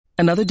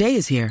Another day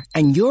is here,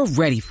 and you're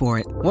ready for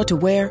it. What to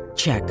wear?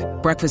 Check.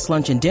 Breakfast,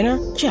 lunch, and dinner?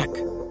 Check.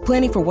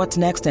 Planning for what's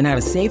next and how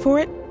to save for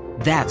it?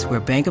 That's where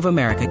Bank of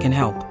America can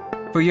help.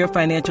 For your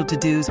financial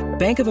to-dos,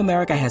 Bank of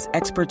America has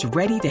experts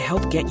ready to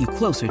help get you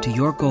closer to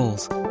your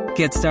goals.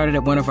 Get started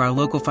at one of our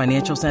local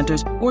financial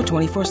centers or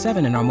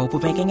 24/7 in our mobile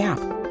banking app.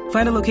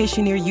 Find a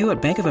location near you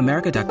at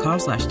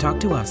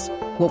bankofamerica.com/talktous.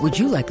 What would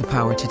you like the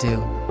power to do?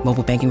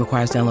 Mobile banking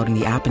requires downloading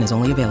the app and is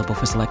only available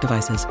for select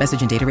devices.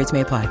 Message and data rates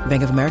may apply.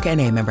 Bank of America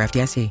N.A., member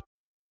FDIC.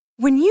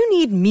 When you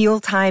need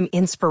mealtime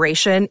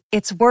inspiration,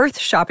 it's worth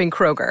shopping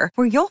Kroger,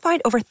 where you'll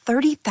find over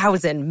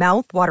 30,000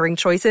 mouth-watering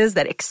choices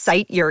that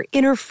excite your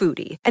inner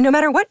foodie. And no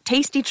matter what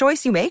tasty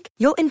choice you make,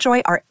 you'll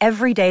enjoy our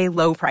everyday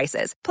low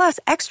prices, plus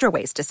extra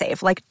ways to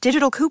save, like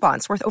digital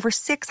coupons worth over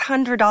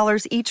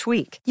 $600 each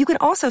week. You can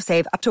also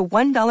save up to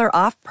 $1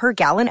 off per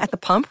gallon at the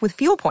pump with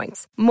fuel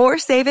points. More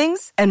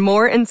savings and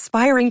more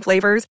inspiring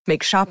flavors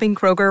make shopping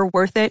Kroger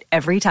worth it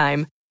every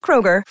time.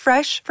 Kroger,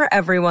 fresh for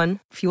everyone.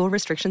 Fuel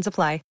restrictions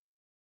apply.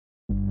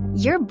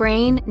 Your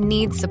brain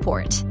needs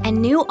support,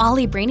 and new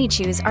Ollie Brainy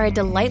Chews are a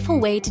delightful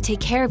way to take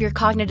care of your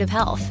cognitive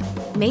health.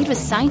 Made with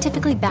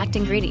scientifically backed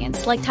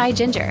ingredients like Thai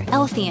ginger,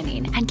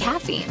 L-theanine, and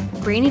caffeine,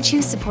 Brainy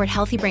Chews support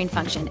healthy brain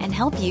function and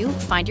help you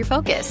find your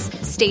focus,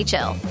 stay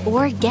chill,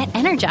 or get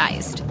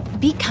energized.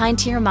 Be kind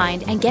to your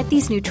mind and get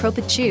these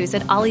nootropic chews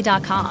at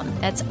ollie.com.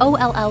 That's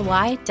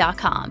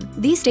OLLY.com.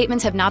 These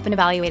statements have not been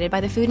evaluated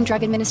by the Food and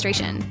Drug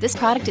Administration. This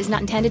product is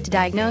not intended to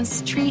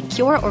diagnose, treat,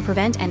 cure, or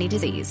prevent any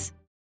disease.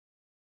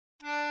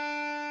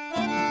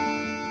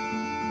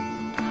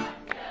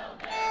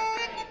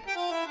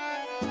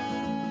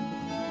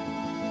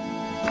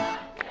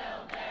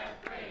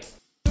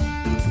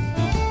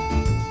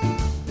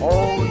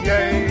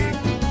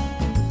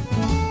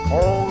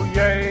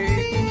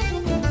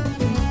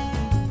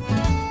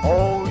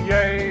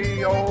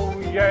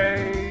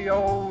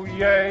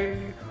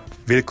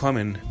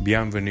 Willkommen,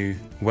 bienvenue,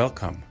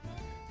 welcome.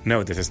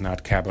 No, this is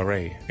not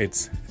cabaret,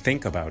 it's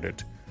Think About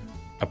It,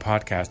 a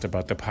podcast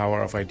about the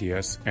power of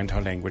ideas and how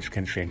language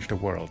can change the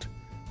world,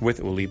 with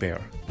Uli Baer.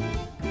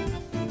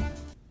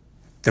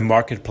 The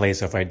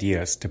marketplace of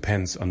ideas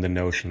depends on the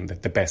notion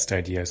that the best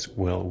ideas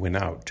will win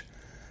out.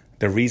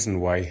 The reason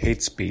why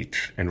hate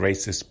speech and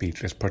racist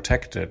speech is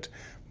protected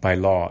by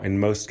law in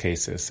most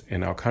cases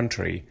in our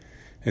country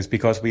is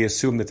because we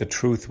assume that the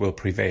truth will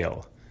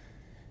prevail.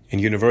 In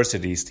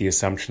universities, the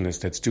assumption is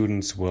that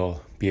students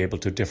will be able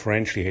to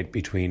differentiate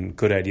between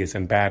good ideas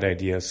and bad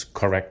ideas,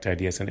 correct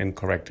ideas and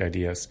incorrect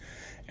ideas,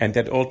 and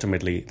that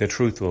ultimately the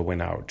truth will win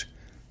out.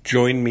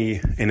 Join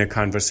me in a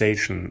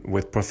conversation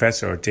with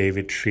Professor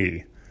David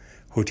Shih,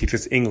 who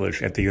teaches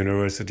English at the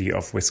University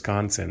of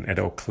Wisconsin at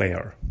Eau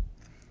Claire.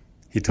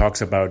 He talks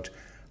about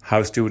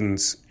how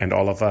students and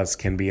all of us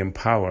can be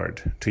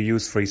empowered to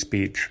use free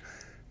speech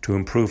to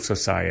improve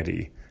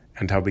society,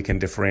 and how we can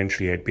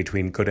differentiate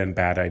between good and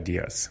bad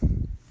ideas.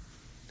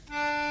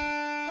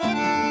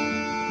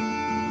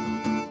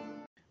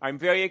 I'm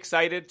very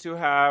excited to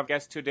have a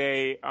guest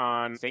today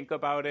on Think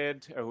About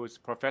It, who's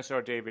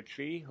Professor David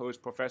Shih, who's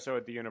professor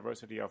at the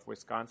University of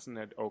Wisconsin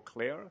at Eau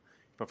Claire,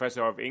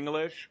 professor of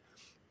English.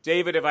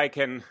 David, if I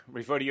can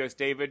refer to you as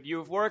David,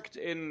 you've worked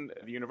in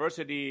the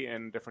university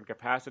in different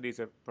capacities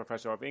as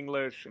professor of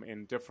English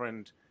in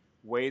different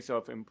ways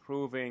of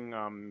improving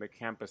the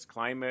campus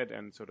climate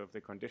and sort of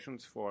the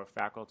conditions for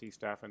faculty,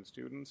 staff, and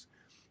students.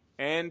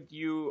 And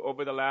you,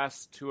 over the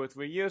last 2 or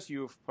 3 years,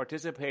 you've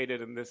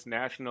participated in this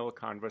national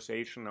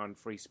conversation on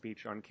free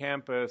speech on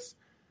campus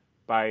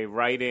by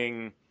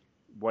writing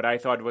what I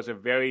thought was a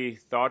very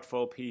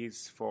thoughtful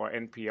piece for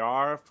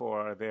NPR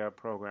for their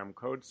program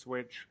Code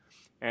Switch,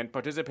 and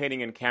participating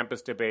in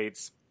campus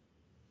debates.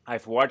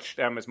 I've watched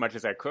as much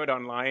as I could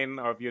online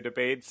of your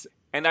debates.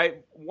 And I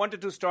wanted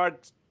to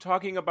start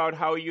talking about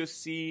how you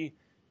see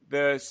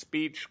the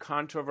speech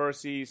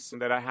controversies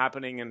that are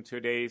happening in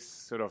today's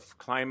sort of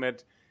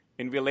climate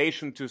in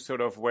relation to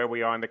sort of where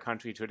we are in the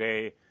country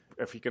today.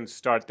 If you can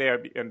start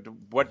there, and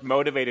what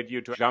motivated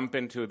you to jump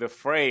into the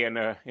fray in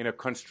a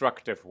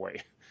constructive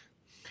way?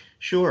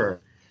 Sure.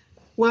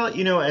 Well,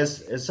 you know,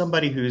 as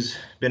somebody who's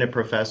been a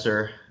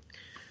professor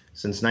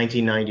since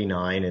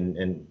 1999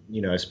 and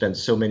you know, I spent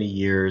so many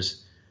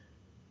years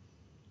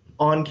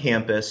on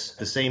campus,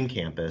 the same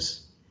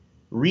campus,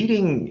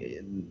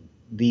 reading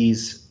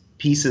these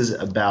pieces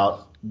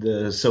about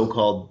the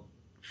so-called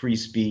free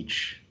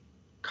speech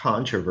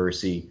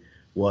controversy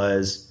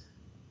was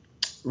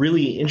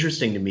really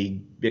interesting to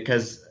me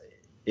because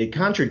it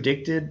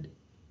contradicted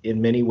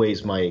in many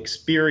ways my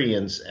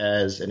experience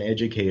as an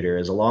educator,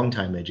 as a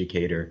longtime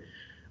educator,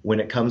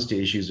 when it comes to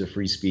issues of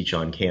free speech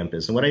on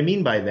campus. And what I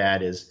mean by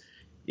that is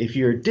if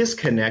you're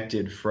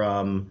disconnected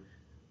from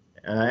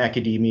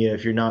academia,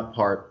 if you're not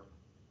part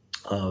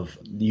of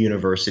the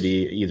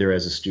university, either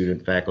as a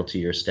student,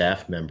 faculty, or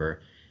staff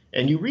member,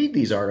 and you read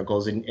these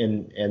articles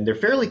and they're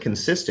fairly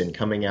consistent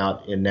coming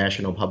out in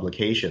national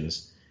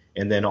publications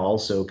and then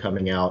also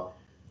coming out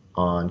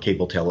on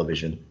cable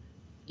television,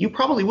 you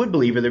probably would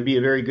believe, or there'd be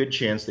a very good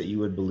chance that you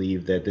would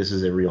believe that this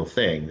is a real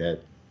thing,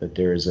 that that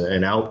there's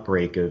an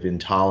outbreak of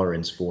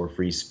intolerance for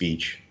free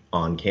speech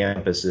on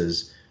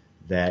campuses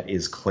that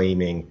is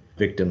claiming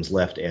victims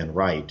left and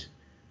right,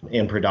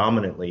 and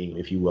predominantly,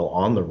 if you will,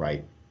 on the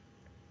right.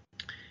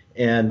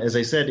 And as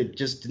I said, it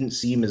just didn't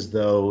seem as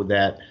though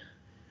that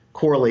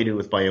correlated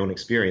with my own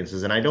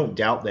experiences, and I don't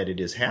doubt that it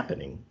is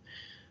happening,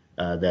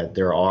 that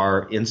there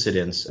are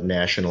incidents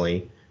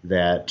nationally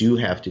that do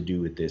have to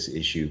do with this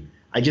issue.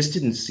 I just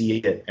didn't see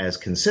it as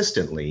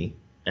consistently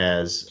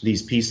as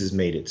these pieces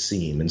made it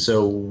seem. And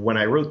so when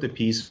I wrote the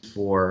piece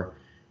for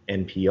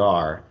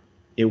NPR,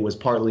 it was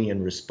partly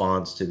in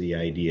response to the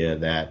idea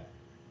that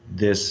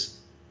this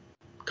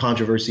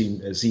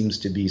controversy seems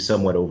to be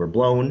somewhat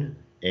overblown,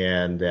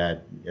 and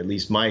that at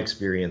least my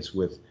experience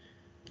with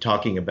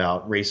talking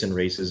about race and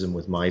racism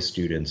with my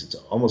students, it's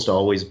almost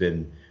always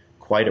been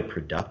quite a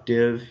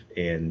productive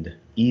and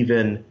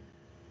even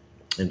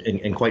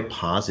and quite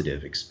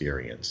positive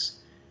experience.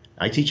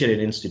 I teach at an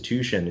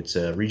institution, it's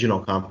a regional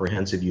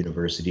comprehensive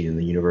university in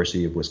the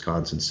University of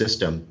Wisconsin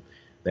system,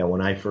 that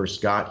when I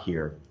first got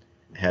here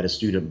had a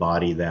student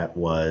body that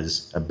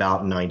was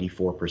about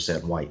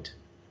 94% white.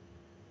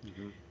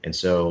 Mm-hmm. And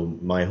so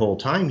my whole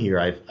time here,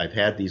 I've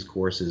had these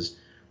courses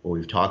where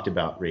we've talked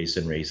about race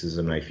and racism,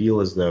 and I feel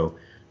as though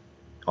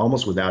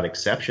almost without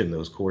exception,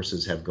 those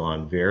courses have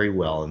gone very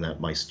well, and that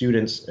my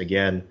students,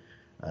 again,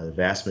 the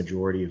vast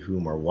majority of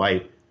whom are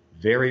white,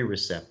 very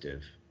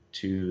receptive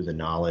to the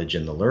knowledge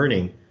and the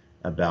learning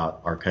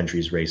about our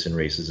country's race and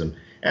racism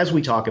as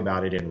we talk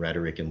about it in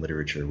rhetoric and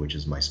literature, which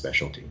is my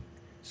specialty.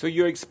 So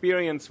your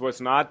experience was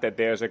not that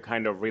there's a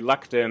kind of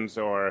reluctance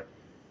or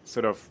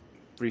sort of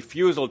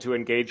refusal to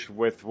engage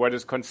with what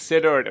is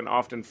considered and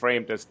often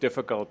framed as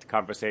difficult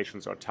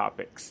conversations or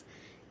topics.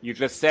 You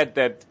just said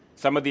that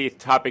some of the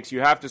topics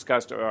you have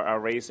discussed are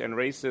race and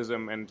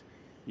racism, and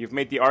you've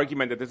made the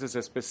argument that this is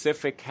a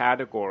specific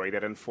category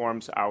that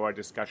informs our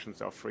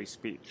discussions of free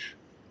speech.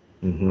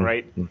 Mm-hmm.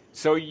 Right?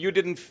 So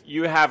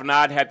you have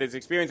not had this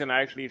experience, and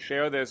I actually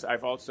share this.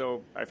 I've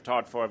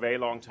taught for a very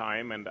long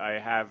time, and I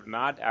have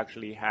not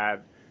actually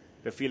had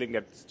the feeling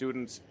that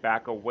students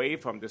back away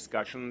from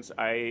discussions.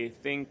 I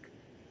think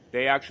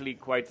they actually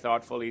quite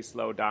thoughtfully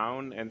slow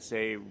down and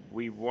say,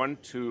 we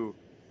want to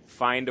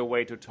find a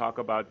way to talk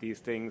about these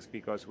things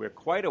because we're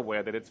quite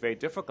aware that it's very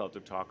difficult to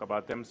talk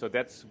about them. So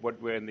that's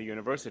what we're in the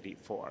university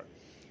for.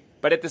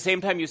 But at the same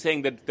time, you're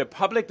saying that the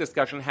public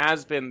discussion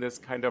has been this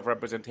kind of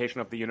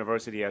representation of the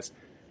university as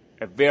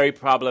a very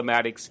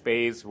problematic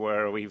space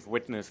where we've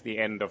witnessed the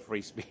end of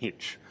free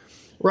speech.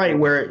 Right,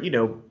 where,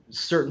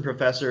 certain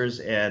professors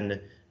and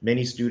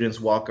many students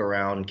walk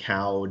around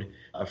cowed,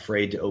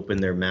 afraid to open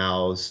their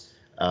mouths,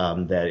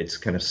 that it's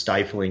kind of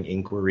stifling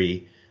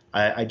inquiry.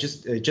 It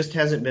just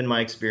hasn't been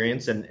my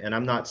experience, and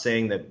I'm not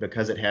saying that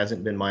because it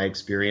hasn't been my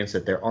experience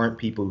that there aren't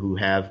people who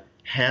have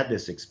had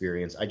this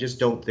experience. I just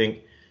don't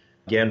think,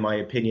 again, my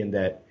opinion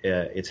that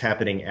it's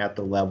happening at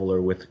the level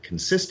or with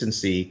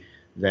consistency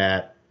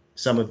that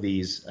some of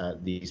these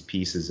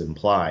pieces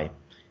imply.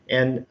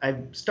 And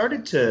I've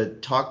started to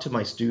talk to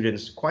my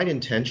students quite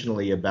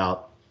intentionally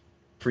about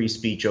free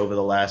speech over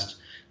the last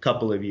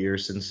couple of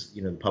years since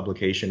the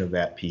publication of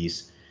that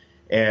piece,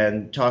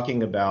 and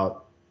talking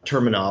about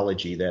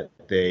terminology that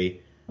they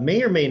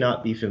may or may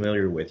not be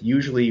familiar with,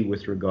 usually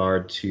with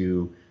regard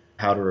to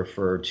how to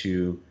refer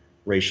to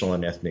racial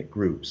and ethnic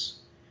groups.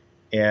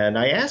 And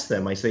I ask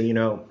them, I say,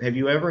 have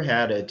you ever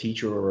had a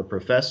teacher or a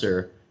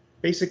professor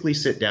basically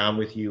sit down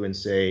with you and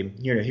say,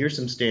 here's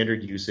some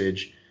standard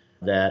usage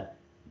that,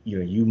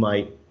 you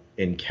might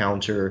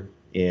encounter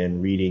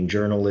in reading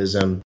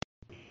journalism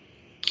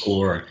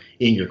or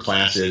in your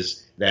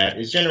classes that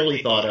is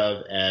generally thought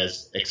of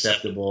as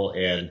acceptable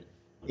and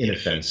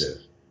inoffensive.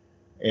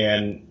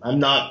 And I'm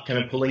not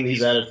kind of pulling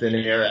these out of thin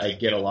air. I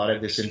get a lot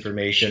of this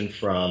information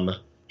from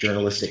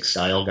journalistic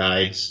style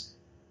guides.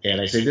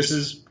 And I say, this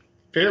is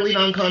fairly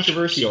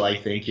non-controversial, I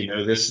think.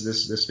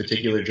 This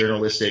particular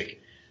journalistic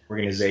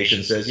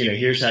organization says,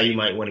 here's how you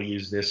might want to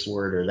use this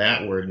word or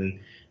that word. And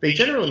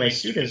my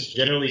students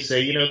generally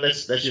say,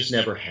 that's just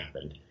never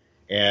happened.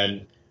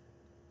 And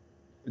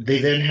they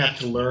then have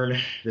to learn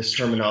this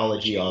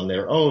terminology on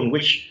their own,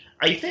 which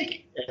I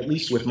think, at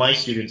least with my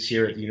students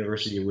here at the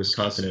University of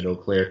Wisconsin at Eau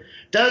Claire,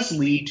 does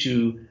lead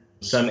to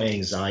some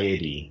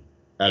anxiety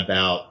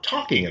about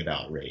talking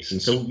about race. And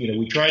so,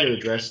 we try to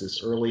address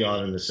this early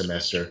on in the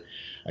semester.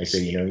 I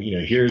say,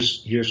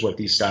 here's what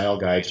these style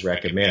guides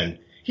recommend.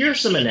 Here are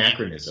some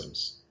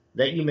anachronisms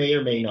that you may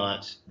or may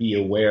not be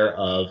aware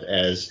of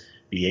as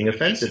being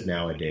offensive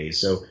nowadays.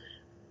 So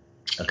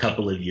a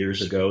couple of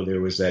years ago,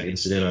 there was that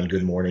incident on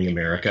Good Morning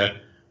America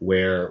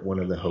where one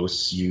of the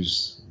hosts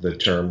used the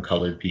term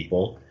colored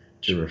people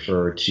to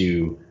refer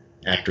to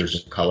actors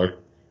of color.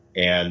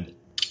 And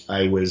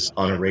I was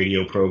on a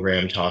radio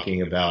program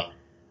talking about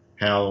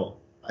how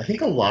I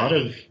think a lot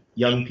of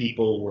young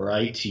people where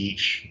I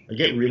teach, I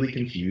get really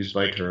confused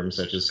by terms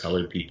such as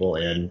colored people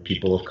and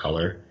people of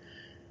color.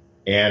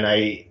 And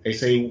I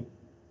say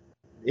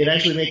it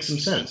actually makes some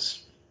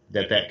sense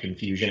that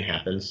confusion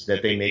happens,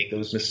 that they make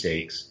those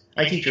mistakes.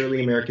 I teach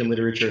early American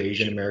literature,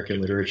 Asian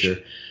American literature.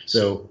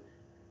 So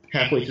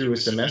halfway through a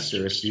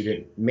semester, a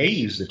student may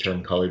use the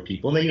term colored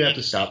people, and then you have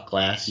to stop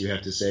class. You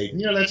have to say,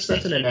 that's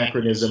an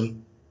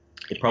anachronism.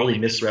 It probably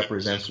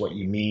misrepresents what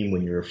you mean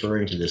when you're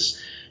referring to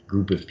this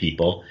group of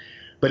people.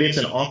 But it's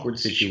an awkward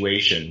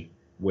situation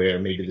where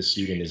maybe the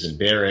student is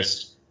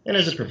embarrassed. And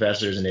as a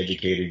professor, as an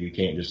educator, you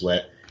can't just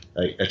let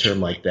a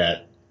term like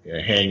that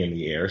hang in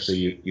the air. So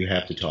you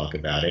have to talk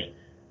about it.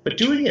 But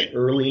doing it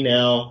early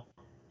now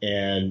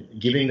and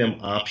giving them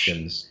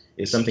options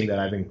is something that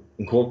I've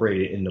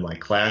incorporated into my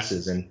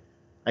classes. And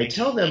I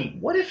tell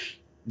them, what if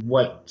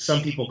what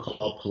some people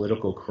call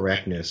political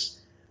correctness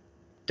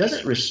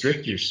doesn't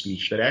restrict your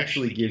speech, but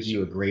actually gives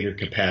you a greater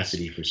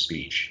capacity for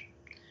speech?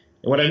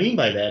 And what I mean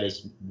by that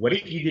is, what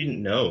if you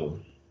didn't know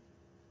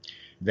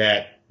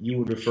that you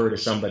would refer to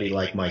somebody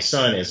like my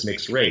son as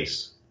mixed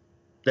race?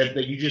 That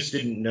you just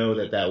didn't know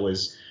that that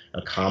was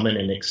a common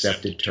and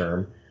accepted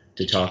term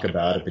to talk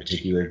about a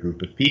particular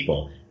group of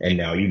people. And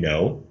now you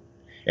know,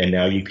 and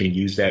now you can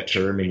use that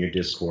term in your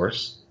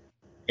discourse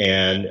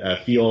and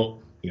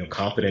feel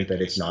confident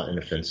that it's not an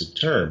offensive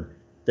term,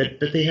 that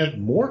they have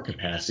more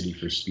capacity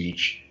for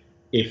speech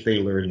if they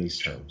learn these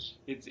terms.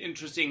 It's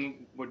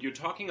interesting. What you're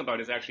talking about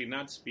is actually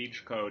not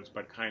speech codes,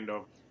 but kind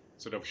of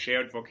sort of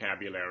shared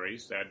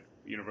vocabularies that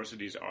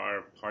universities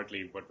are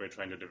partly what we're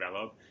trying to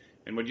develop.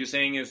 And what you're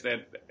saying is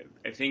that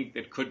I think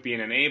it could be an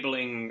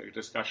enabling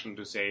discussion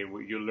to say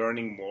you're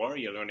learning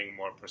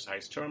more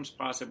precise terms,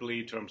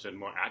 possibly terms that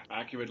more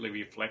accurately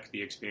reflect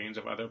the experience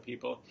of other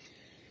people.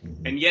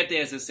 Mm-hmm. And yet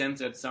there's a sense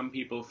that some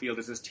people feel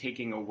this is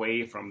taking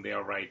away from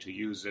their right to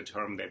use a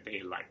term that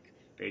they like.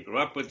 They grew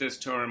up with this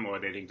term, or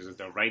they think this is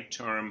the right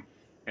term,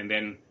 and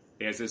then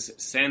there's this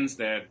sense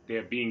that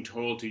they're being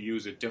told to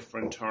use a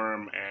different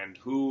term, and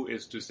who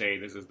is to say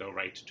this is the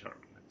right term?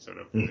 Sort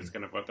of this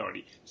kind of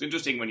authority. It's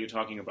interesting when you're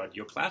talking about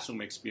your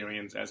classroom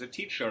experience as a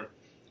teacher,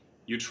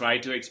 you try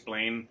to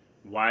explain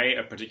why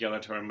a particular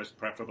term is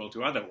preferable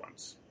to other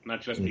ones. Not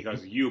just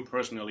because you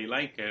personally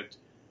like it,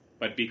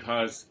 but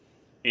because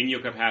in your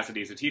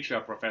capacity as a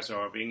teacher,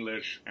 professor of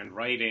English and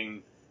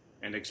writing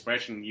and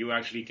expression, you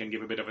actually can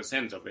give a bit of a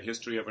sense of the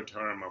history of a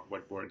term, of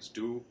what words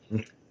do.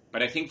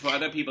 But I think for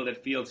other people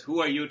that feels, who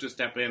are you to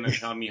step in and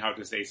tell me how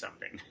to say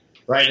something?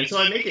 Right, and so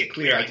I make it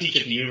clear. I teach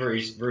at the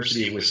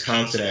University of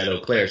Wisconsin at Eau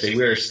Claire. So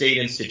we're a state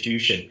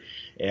institution,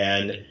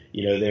 and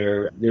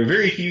there are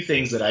very few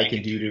things that I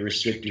can do to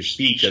restrict your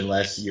speech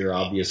unless you're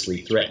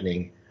obviously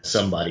threatening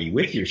somebody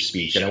with your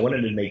speech. And I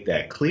wanted to make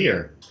that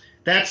clear.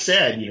 That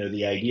said,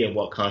 the idea of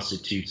what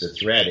constitutes a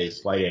threat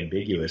is quite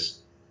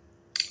ambiguous,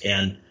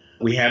 and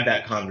we have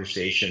that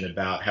conversation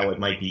about how it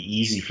might be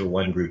easy for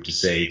one group to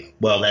say,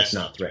 well, that's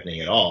not threatening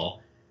at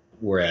all,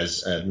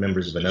 whereas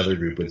members of another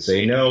group would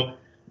say, no,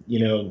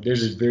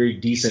 there's a very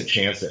decent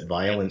chance that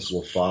violence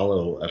will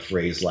follow a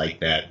phrase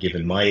like that,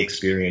 given my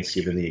experience,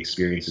 given the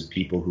experience of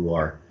people who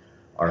are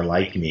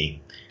like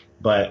me.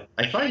 But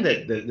I find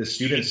that the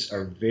students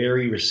are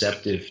very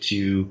receptive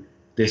to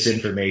this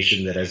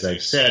information that, as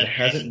I've said,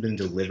 hasn't been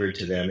delivered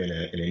to them in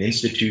an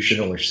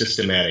institutional or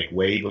systematic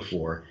way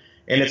before.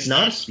 And it's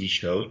not a speech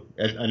code.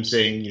 I'm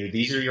saying,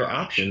 these are your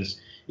options.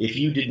 If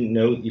you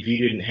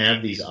didn't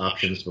have these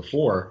options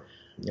before,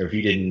 or if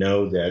you didn't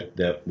know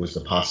that was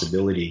the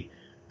possibility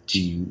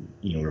to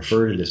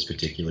refer to this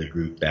particular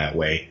group that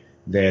way,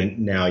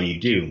 then now you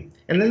do.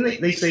 And then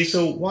they say,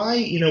 so why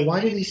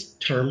do these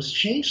terms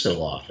change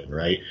so often,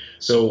 right?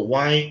 So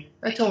why?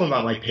 I tell them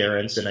about my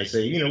parents, and I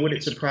say, would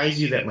it surprise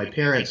you that my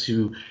parents,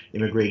 who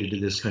immigrated to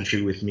this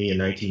country with me in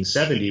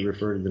 1970,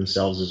 refer to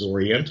themselves as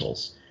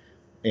Orientals?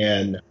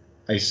 And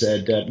I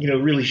said,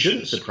 it really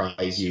shouldn't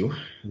surprise you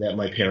that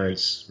my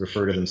parents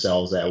refer to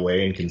themselves that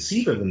way and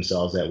conceive of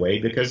themselves that way,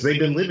 because they've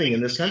been living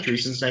in this country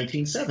since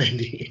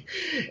 1970.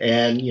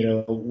 And,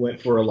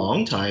 went for a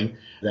long time,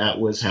 that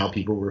was how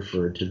people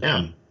referred to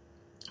them.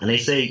 And I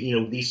say,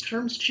 these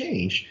terms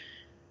change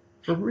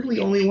for really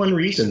only one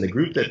reason. The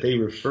group that they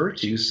refer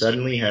to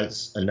suddenly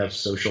has enough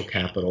social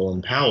capital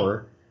and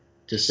power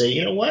to say,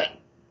 you know what,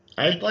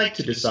 I'd like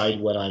to decide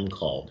what I'm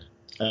called.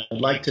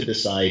 I'd like to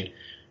decide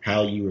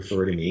how you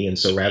refer to me. And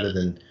so rather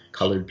than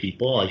colored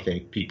people, I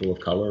think people of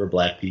color or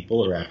black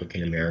people or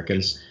African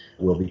Americans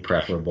will be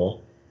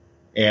preferable.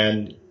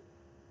 And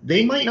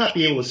they might not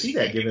be able to see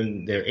that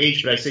given their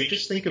age, but I say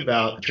just think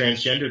about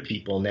transgender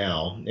people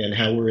now and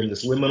how we're in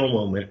this liminal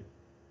moment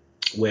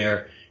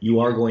where you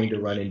are going to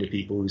run into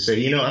people who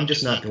say, I'm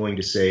just not going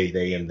to say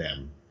they and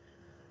them.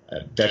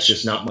 That's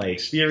just not my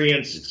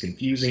experience. It's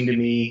confusing to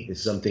me.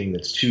 It's something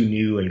that's too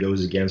new and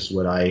goes against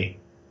what I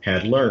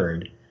had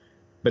learned.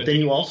 But then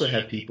you also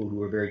have people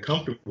who are very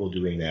comfortable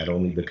doing that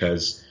only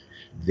because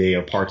they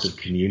are parts of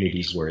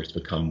communities where it's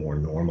become more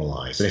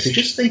normalized. And I say,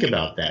 just think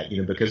about that,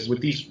 because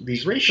with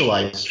these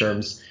racialized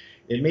terms,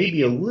 it may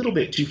be a little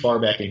bit too far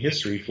back in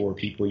history for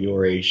people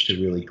your age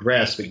to really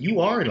grasp, but you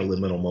are in a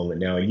liminal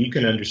moment now, and you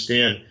can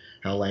understand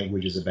how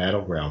language is a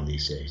battleground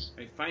these days.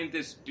 I find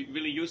this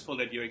really useful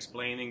that you're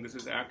explaining this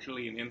is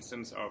actually an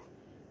instance of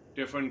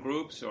different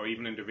groups or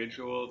even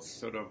individuals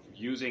sort of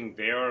using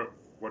their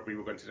what we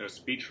would consider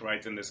speech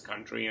rights in this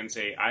country and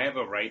say, I have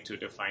a right to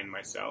define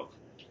myself.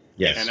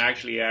 Yes. And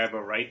actually, I have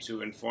a right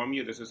to inform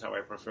you. This is how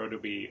I prefer to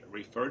be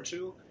referred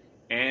to.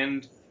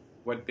 And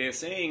what they're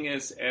saying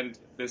is, and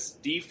this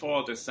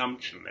default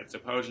assumption that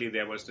supposedly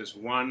there was this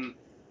one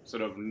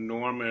sort of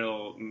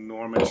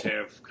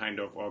normative, kind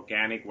of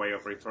organic way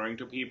of referring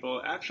to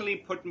people actually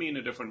put me in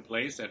a different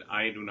place that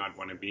I do not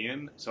want to be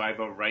in. So I have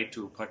a right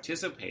to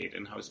participate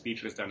in how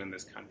speech is done in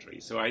this country.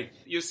 So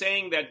you're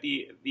saying that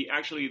the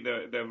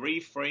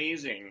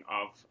rephrasing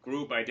of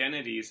group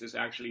identities is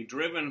actually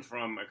driven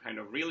from a kind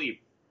of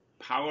really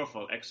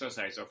powerful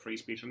exercise of free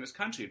speech in this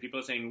country. People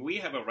are saying we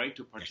have a right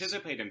to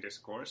participate in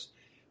discourse.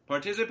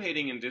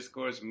 Participating in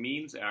discourse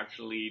means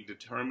actually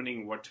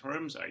determining what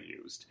terms are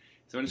used.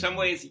 So in some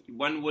ways,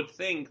 one would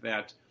think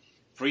that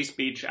free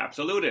speech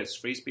absolutists,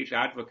 free speech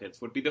advocates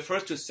would be the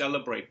first to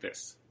celebrate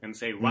this and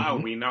say, wow,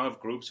 we now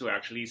have groups who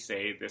actually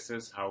say this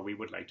is how we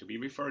would like to be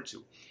referred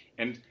to.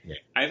 And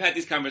I've had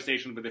these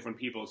conversations with different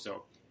people.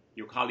 So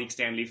your colleague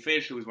Stanley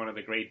Fish, who is one of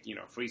the great,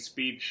 free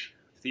speech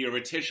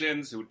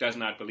theoreticians, who does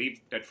not believe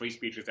that free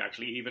speech is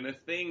actually even a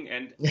thing.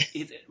 And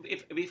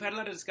we've had a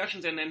lot of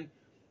discussions, and then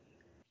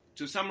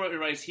to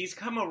summarize, he's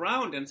come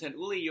around and said,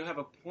 Uli, you have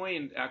a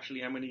point.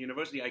 Actually, I'm in a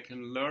university. I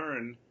can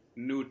learn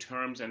new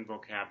terms and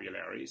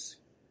vocabularies.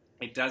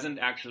 It doesn't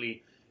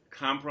actually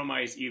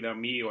compromise either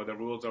me or the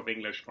rules of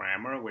English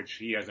grammar, which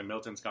he, as a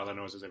Milton scholar,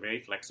 knows is a very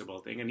flexible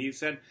thing. And he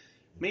said,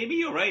 maybe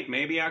you're right.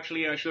 Maybe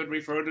actually I should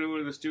refer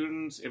to the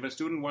students. If a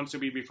student wants to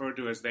be referred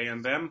to as they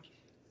and them,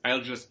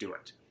 I'll just do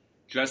it.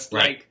 Just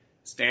like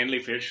Stanley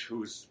Fish,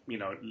 who's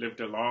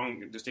lived a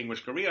long,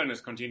 distinguished career and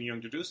is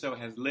continuing to do so,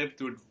 has lived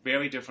through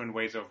very different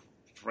ways of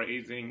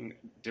phrasing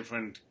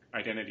different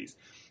identities.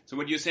 So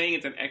what you're saying,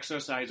 it's an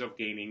exercise of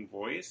gaining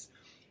voice.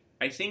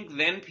 I think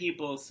then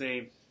people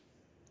say,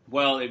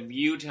 well, if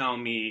you tell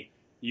me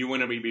you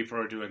want to be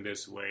referred to in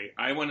this way,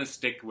 I want to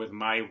stick with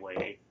my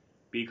way,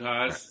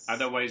 because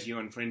otherwise you're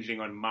infringing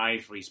on my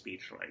free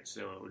speech rights.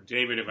 So,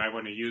 David, if I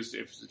want to use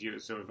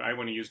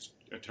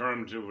a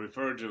term to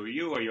refer to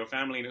you or your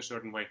family in a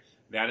certain way,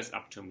 that is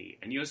up to me.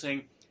 And you're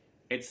saying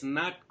it's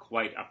not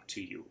quite up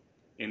to you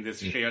in this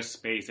shared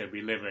space that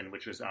we live in,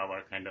 which is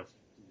our kind of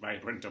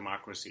vibrant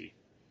democracy.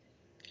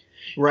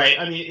 Right.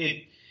 I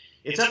mean,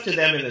 it's up to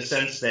them in the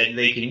sense that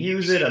they can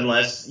use it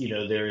unless,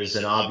 there is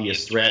an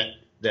obvious threat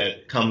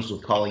that comes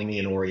with calling me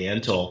an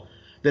Oriental.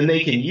 Then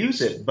they can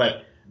use it,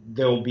 but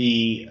there'll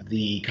be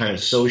the kind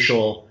of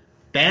social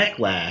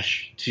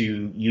backlash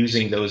to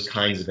using those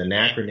kinds of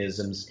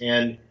anachronisms,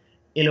 and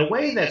in a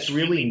way that's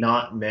really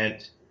not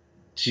meant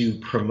to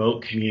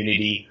promote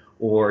community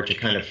or to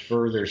kind of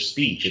further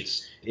speech.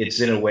 It's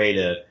in a way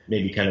to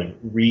maybe kind of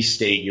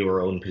restate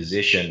your own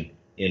position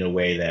in a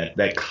way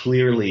that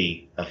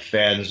clearly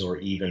offends or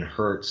even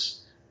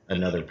hurts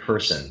another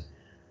person.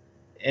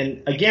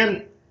 And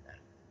again,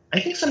 I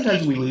think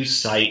sometimes we lose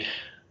sight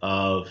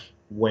of,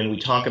 when we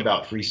talk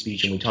about free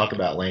speech and we talk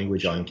about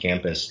language on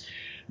campus,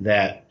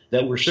 that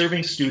we're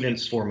serving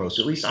students foremost.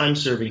 At least I'm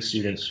serving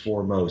students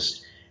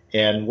foremost.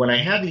 And when I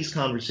have these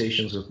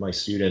conversations with my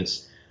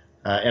students,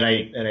 and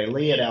I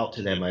lay it out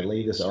to them, I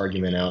lay this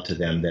argument out to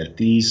them that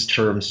these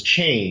terms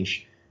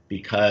change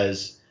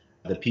because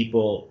the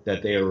people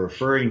that they are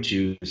referring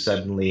to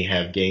suddenly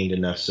have gained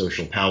enough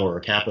social power or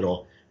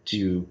capital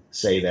to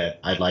say that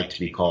I'd like to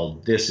be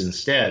called this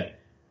instead.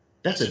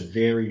 That's a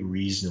very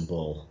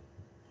reasonable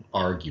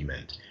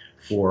argument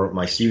for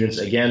my students,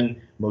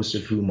 again, most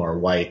of whom are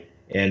white,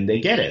 and they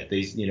get it.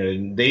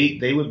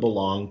 They would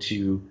belong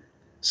to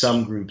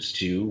some groups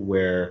too,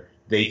 where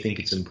they think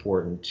it's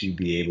important to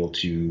be able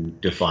to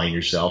define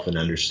yourself and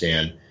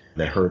understand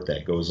the hurt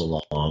that goes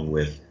along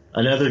with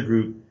another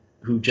group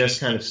who just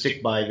kind of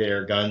stick by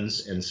their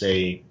guns and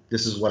say,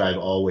 this is what I've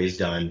always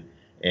done,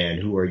 and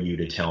who are you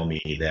to tell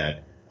me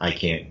that I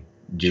can't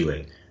do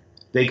it?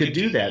 They could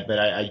do that, but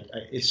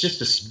it's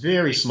just a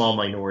very small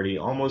minority.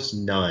 Almost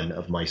none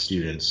of my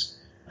students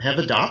have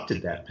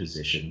adopted that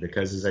position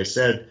because, as I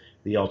said,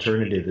 the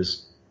alternative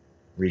is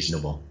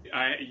reasonable.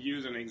 I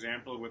use an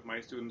example with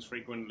my students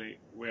frequently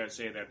where I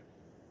say that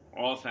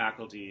all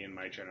faculty in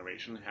my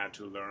generation had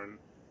to learn,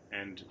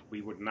 and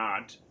we would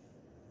not,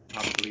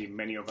 probably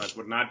many of us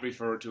would not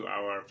refer to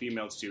our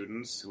female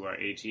students who are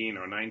 18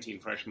 or 19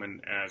 freshmen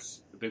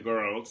as the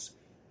girls,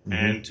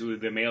 and to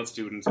the male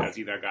students as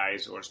either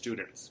guys or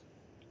students.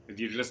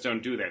 You just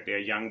don't do that. They're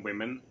young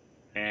women,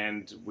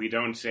 and we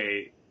don't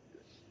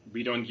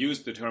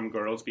use the term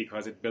girls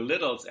because it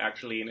belittles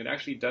actually, and it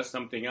actually does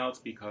something else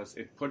because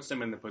it puts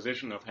them in the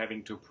position of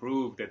having to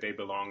prove that they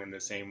belong in the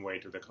same way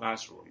to the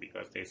classroom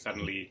because they're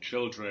suddenly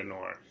children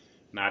or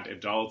not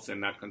adults and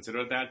not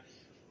considered that.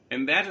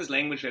 And that is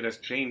language that has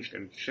changed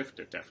and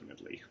shifted,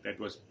 definitely.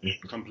 That was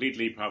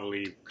completely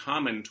probably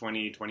common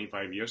 20,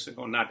 25 years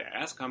ago. Not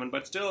as common,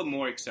 but still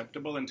more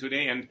acceptable. And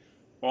today, and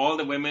all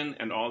the women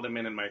and all the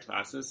men in my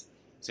classes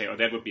say, oh,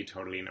 that would be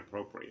totally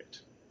inappropriate.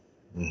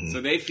 So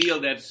they feel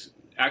that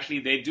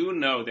actually they do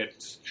know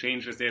that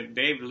changes that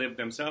they've lived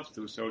themselves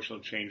through, social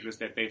changes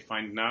that they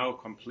find now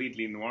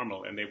completely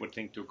normal, and they would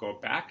think to go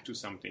back to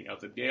something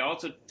else. They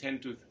also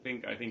tend to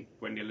think, I think,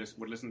 when they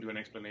would listen to an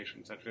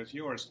explanation such as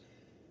yours,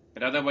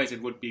 that otherwise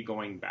it would be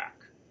going back.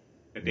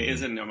 That there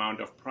is an amount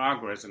of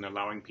progress in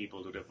allowing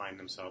people to define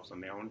themselves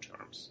on their own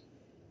terms.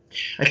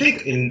 I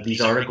think in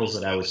these articles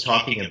that I was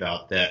talking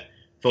about that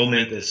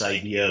foment this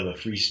idea of a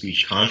free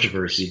speech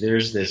controversy,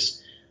 there's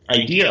this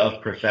idea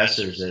of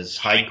professors as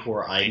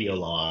hardcore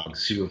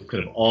ideologues who have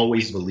kind of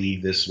always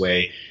believed this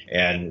way,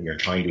 and you're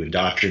trying to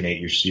indoctrinate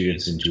your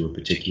students into a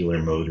particular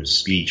mode of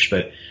speech.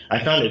 But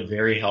I found it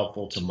very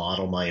helpful to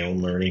model my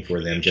own learning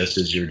for them, just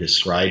as you're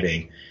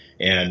describing.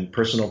 And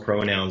personal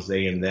pronouns,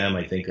 they and them,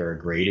 I think are a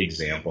great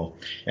example.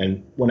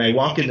 And when I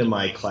walk into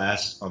my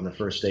class on the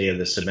first day of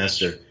the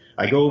semester,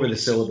 I go over the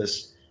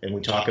syllabus and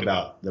we talk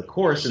about the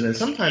course. And then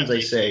sometimes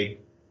I say,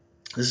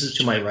 this is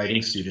to my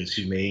writing students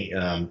who may,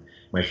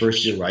 my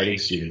first year writing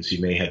students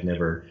who may have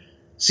never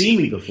seen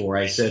me before.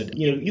 I said,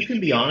 you can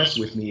be honest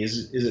with me.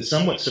 Is it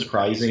somewhat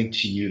surprising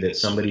to you that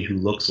somebody who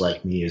looks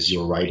like me is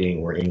your writing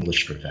or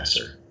English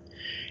professor?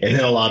 And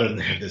then a lot of them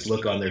have this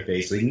look on their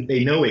face.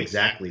 They know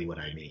exactly what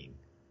I mean,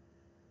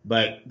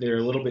 but they're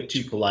a little bit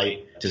too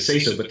polite to say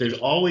so. But there's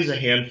always a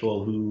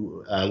handful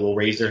who will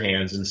raise their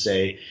hands and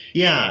say,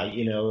 yeah,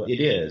 it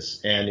is.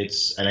 And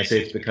I say,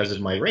 it's because of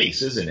my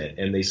race, isn't it?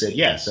 And they said,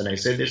 yes. And I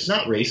said, it's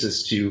not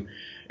racist to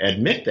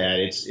admit that.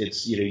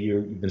 It's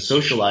you've been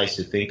socialized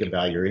to think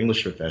about your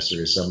English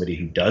professor as somebody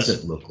who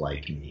doesn't look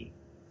like me.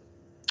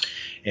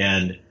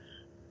 And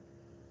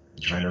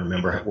I'm trying to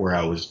remember where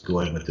I was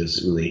going with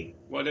this, Uli.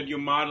 Well, that you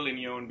model in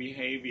your own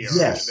behavior.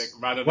 Yes.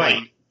 Rather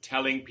than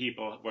telling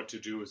people what to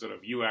do, sort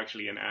of you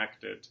actually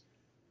enact it.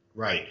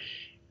 Right.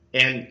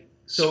 And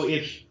so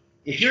if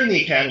you're in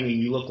the academy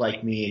and you look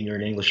like me and you're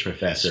an English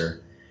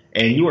professor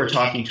and you are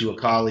talking to a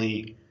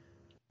colleague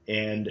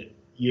and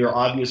you're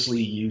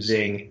obviously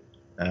using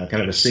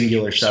kind of a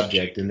singular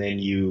subject, and then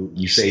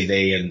you say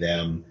they and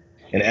them,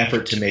 an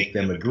effort to make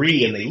them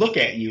agree, and they look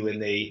at you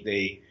and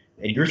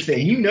you're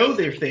saying,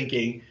 they're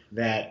thinking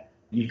that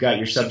you've got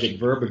your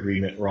subject-verb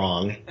agreement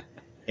wrong,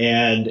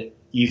 and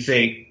you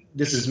think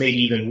this is made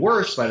even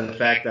worse by the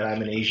fact that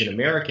I'm an Asian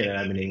American and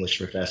I'm an English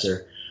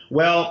professor.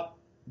 Well,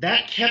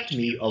 that kept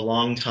me a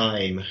long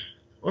time,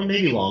 or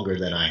maybe longer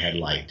than I had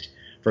liked,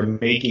 from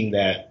making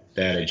that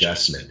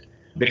adjustment.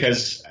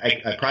 Because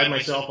I pride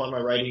myself on my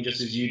writing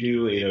just as you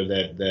do,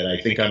 that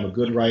I think I'm a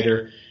good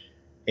writer,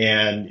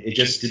 and it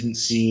just didn't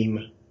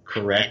seem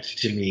correct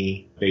to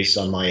me based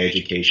on my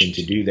education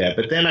to do that.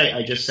 But then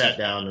I just sat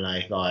down and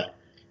I thought,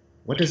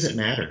 what does it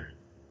matter?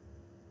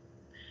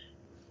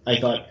 I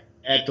thought,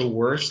 at the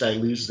worst, I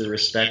lose the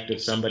respect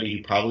of somebody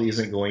who probably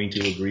isn't going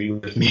to agree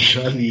with me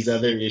on these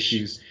other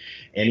issues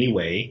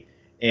anyway.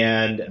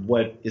 And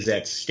what is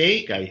at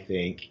stake, I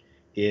think,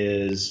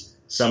 is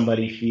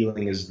somebody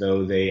feeling as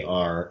though they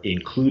are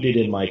included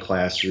in my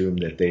classroom,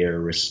 that they are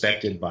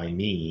respected by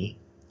me,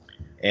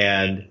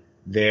 and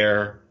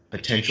their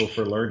potential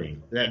for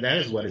learning. That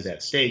is what is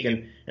at stake.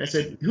 And I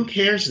said, who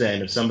cares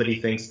then if somebody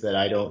thinks that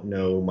I don't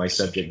know my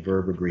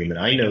subject-verb agreement?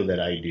 I know that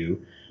I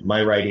do.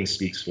 My writing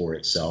speaks for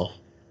itself.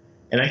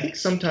 And I think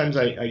sometimes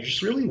I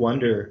just really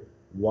wonder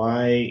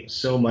why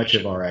so much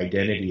of our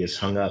identity is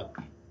hung up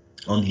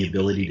on the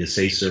ability to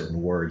say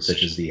certain words,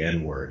 such as the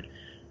N-word.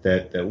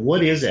 That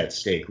what is at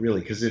stake, really?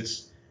 Because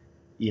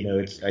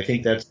I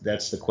think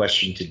that's the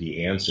question to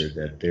be answered,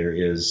 that there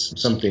is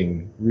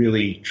something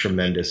really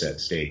tremendous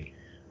at stake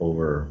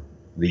over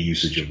the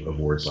usage of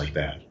words like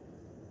that.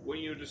 When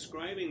you're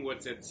describing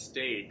what's at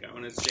stake, I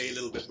want to stay a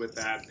little bit with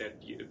that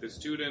the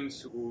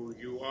students who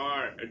you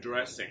are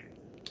addressing,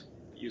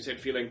 you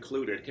said feel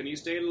included. Can you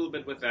stay a little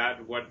bit with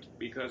that?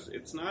 Because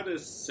it's not a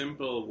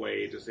simple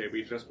way to say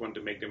we just want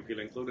to make them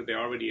feel included. They're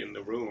already in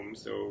the room,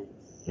 so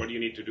what do you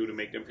need to do to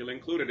make them feel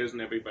included?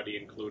 Isn't everybody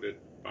included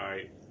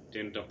by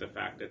dint of the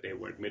fact that they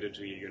were admitted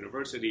to your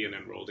university and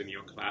enrolled in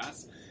your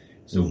class?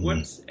 So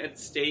what's at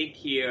stake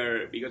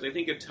here? Because I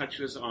think it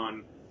touches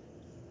on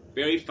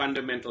very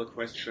fundamental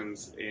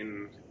questions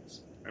in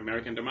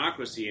American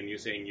democracy, and you're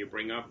saying you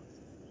bring up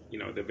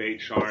the very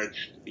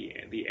charged,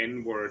 the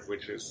N-word,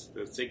 which is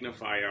the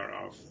signifier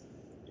of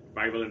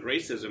violent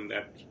racism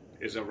that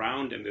is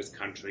around in this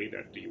country,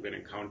 that you can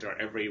encounter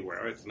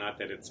everywhere. It's not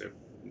that it's a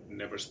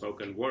never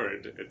spoken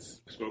word.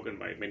 It's spoken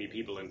by many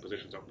people in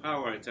positions of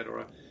power,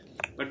 etc.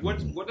 But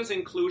what does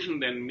inclusion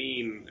then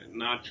mean?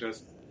 Not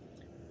just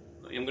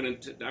I'm going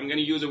to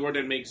use a word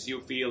that makes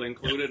you feel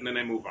included, and then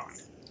I move on.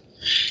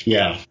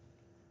 Yeah.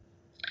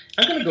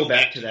 I'm going to go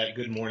back to that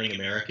Good Morning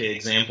America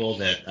example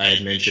that I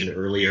had mentioned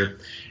earlier,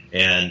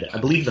 and I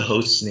believe the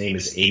host's name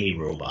is Amy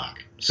Robach.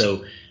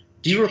 So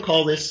do you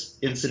recall this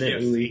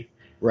incident, Uli? Yes.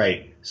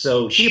 Right.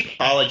 So she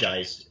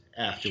apologized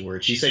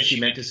afterwards. She said she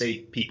meant to say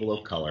people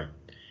of color,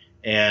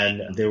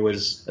 and there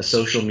was a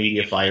social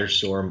media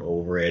firestorm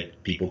over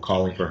it, people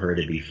calling for her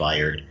to be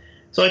fired.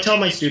 So I tell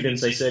my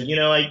students, I said,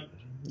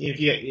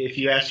 if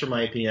you ask for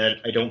my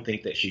opinion, I don't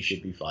think that she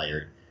should be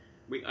fired.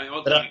 We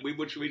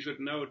should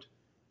note,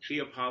 she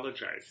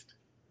apologized.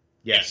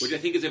 Yes. Which I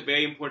think is a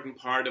very important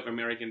part of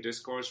American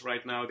discourse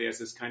right now. There's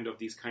these kind of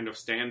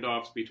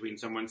standoffs between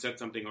someone said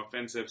something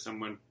offensive,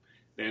 someone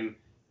then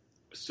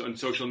on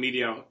social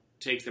media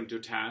takes them to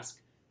task.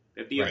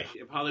 That the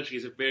apology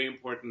is a very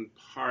important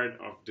part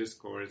of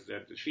discourse.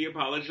 That she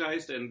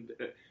apologized, and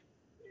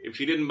if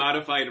she didn't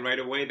modify it right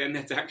away, then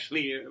that's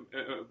actually,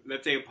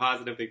 let's say, a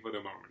positive thing for the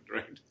moment,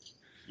 right?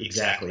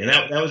 Exactly, and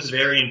that was a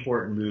very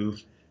important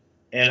move.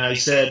 And I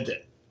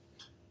said,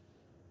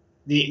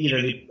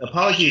 the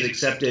apology is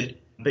accepted,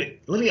 but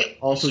let me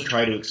also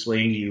try to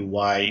explain to you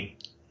why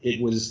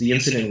the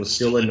incident was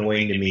still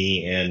annoying to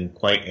me and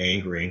quite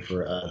angering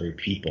for other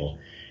people.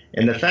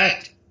 And the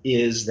fact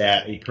is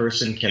that a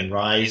person can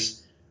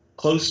rise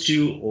close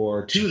to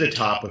or to the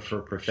top of her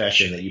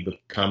profession, that you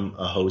become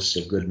a host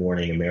of Good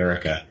Morning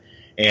America,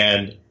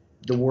 and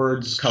the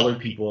words colored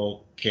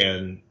people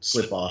can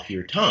slip off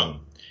your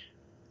tongue.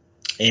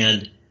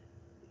 And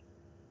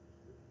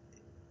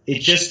it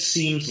just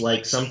seems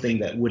like something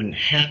that wouldn't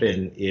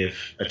happen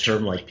if a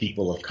term like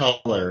people of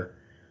color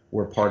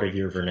were part of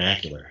your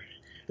vernacular.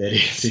 That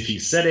is, if you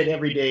said it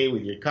every day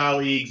with your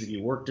colleagues, if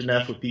you worked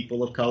enough with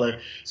people of color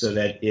so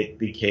that it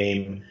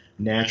became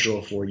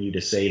natural for you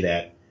to say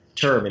that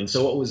term. And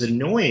so what was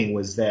annoying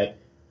was that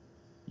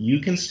you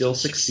can still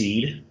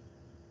succeed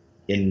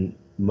in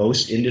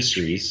most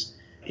industries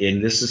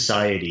in this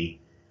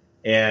society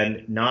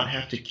and not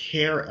have to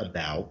care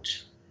about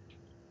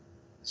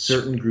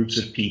certain groups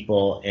of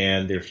people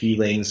and their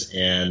feelings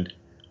and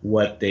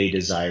what they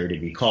desire to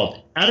be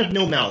called. Out of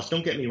no malice,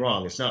 don't get me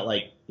wrong. It's not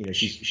like,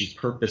 she's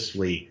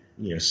purposefully,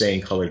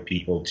 saying colored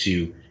people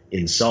to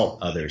insult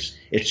others.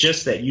 It's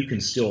just that you can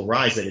still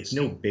rise, that it's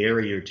no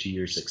barrier to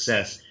your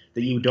success,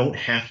 that you don't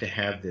have to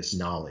have this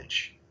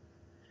knowledge,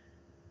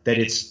 that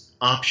it's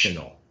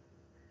optional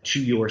to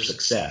your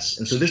success.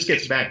 And so this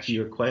gets back to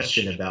your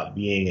question about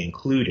being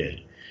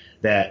included,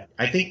 that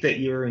I think that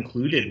you're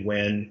included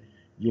when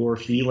your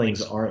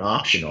feelings aren't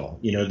optional,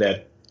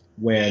 that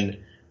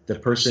when the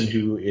person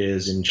who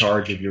is in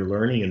charge of your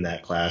learning in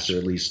that class, or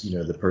at least,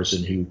 the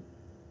person who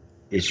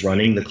is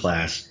running the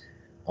class,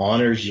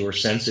 honors your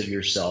sense of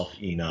yourself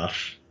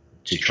enough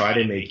to try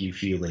to make you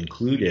feel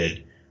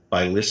included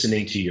by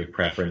listening to your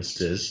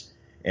preferences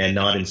and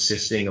not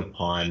insisting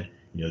upon,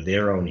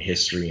 their own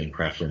history and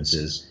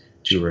preferences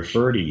to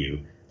refer to you.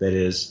 That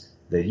is,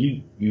 that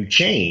you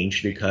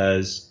change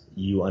because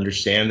you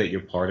understand that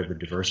you're part of a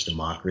diverse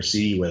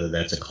democracy, whether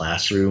that's a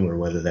classroom or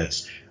whether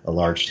that's a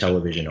large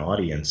television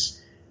audience.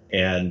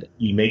 And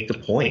you make the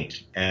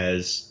point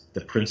as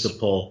the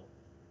principal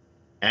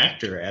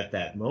actor at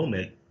that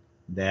moment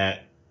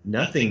that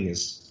nothing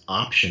is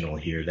optional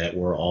here, that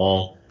we're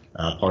all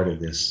part of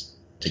this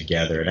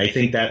together. And I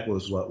think that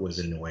was what was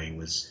annoying,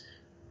 was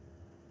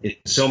in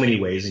so many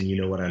ways, and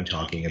you know what I'm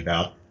talking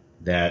about,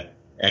 that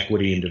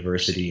equity and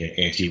diversity and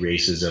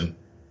anti-racism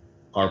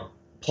are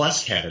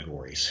plus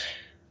categories,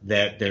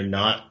 that they're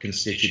not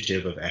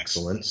constitutive of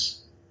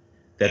excellence,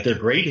 that they're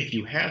great if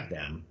you have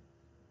them,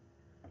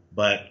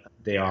 but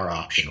they are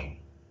optional.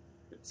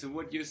 So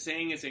what you're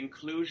saying is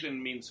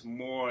inclusion means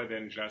more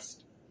than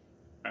just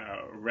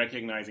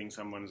recognizing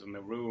someone's in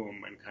the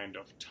room and kind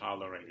of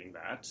tolerating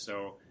that.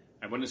 So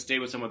I want to stay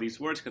with some of these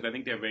words because I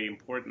think they're very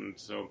important.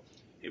 So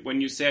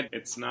when you said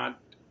it's not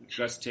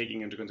just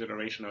taking into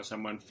consideration how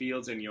someone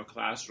feels in your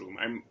classroom,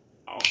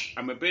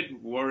 I'm a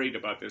bit worried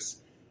about this,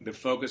 the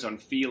focus on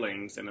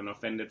feelings and on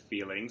offended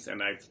feelings.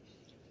 And I've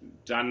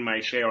done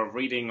my share of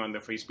reading on the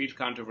free speech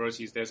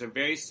controversies. There's a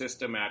very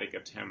systematic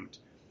attempt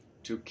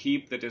to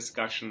keep the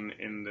discussion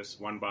in this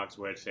one box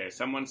where it says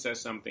someone says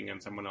something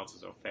and someone else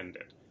is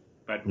offended.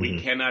 But we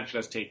cannot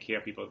just take care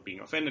of people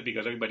being offended,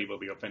 because everybody will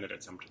be offended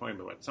at some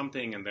point about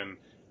something, and then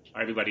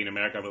everybody in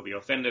America will be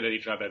offended at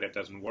each other. That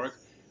doesn't work.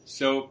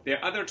 So there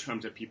are other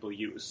terms that people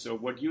use. So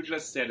what you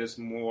just said is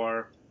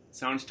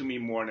sounds to me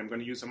more, and I'm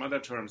going to use some other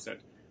terms, that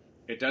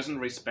it doesn't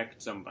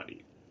respect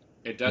somebody.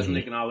 It doesn't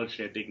acknowledge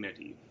their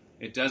dignity.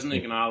 It doesn't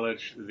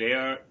acknowledge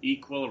their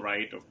equal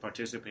right of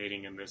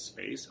participating in this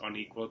space on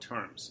equal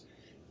terms.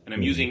 And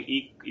I'm using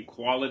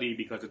equality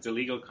because it's a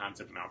legal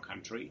concept in our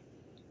country.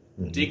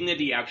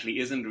 Dignity actually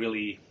isn't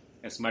really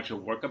as much a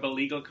workable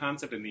legal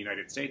concept in the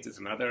United States as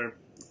in other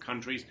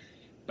countries.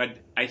 But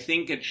I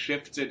think it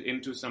shifts it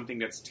into something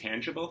that's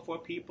tangible for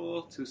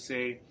people to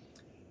say,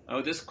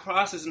 oh, this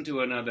crosses into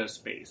another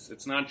space.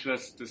 It's not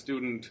just the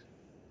student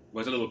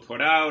was a little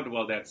put out.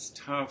 Well, that's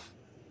tough.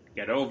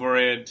 Get over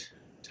it.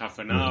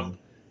 Toughen up.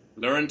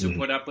 Learn to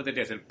put up with it.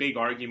 There's a big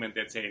argument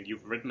that saying,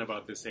 you've written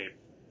about this, say,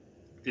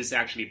 this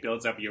actually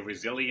builds up your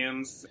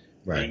resilience.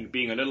 Right.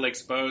 Being a little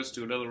exposed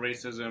to a little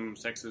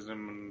racism, sexism,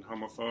 and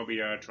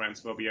homophobia,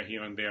 transphobia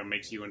here and there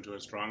makes you into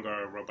a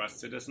stronger, robust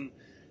citizen.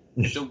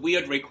 It's a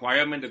weird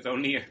requirement. It's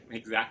only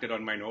exacted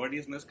on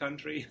minorities in this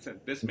country.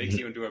 This makes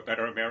you into a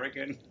better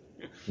American.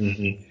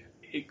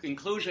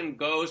 Inclusion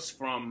goes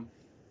from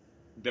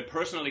the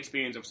personal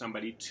experience of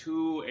somebody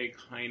to a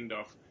kind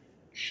of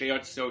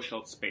shared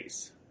social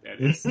space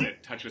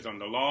that touches on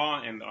the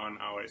law and on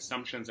our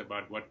assumptions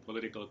about what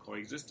political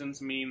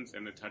coexistence means,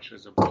 and it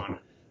touches upon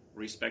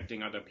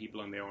respecting other people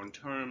on their own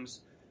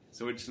terms.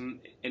 So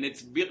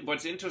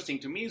what's interesting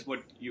to me is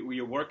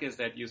your work is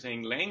that you're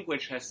saying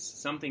language has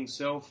something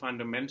so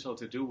fundamental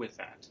to do with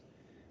that.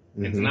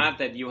 Mm-hmm. It's not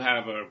that you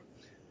have a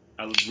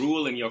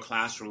rule in your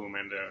classroom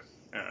and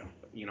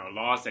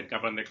laws that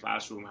govern the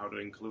classroom how to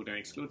include and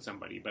exclude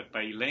somebody, but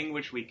by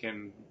language we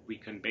can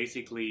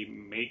basically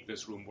make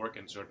this room work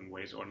in certain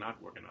ways or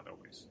not work in other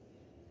ways.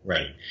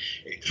 Right.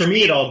 For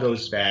me, it all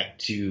goes back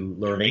to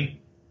learning,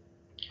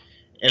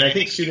 and I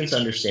think students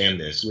understand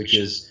this, which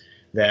is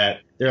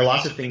that there are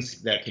lots of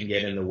things that can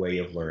get in the way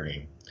of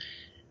learning.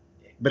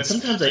 But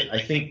sometimes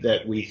I think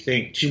that we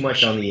think too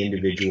much on the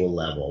individual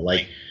level.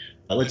 Like,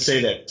 let's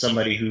say that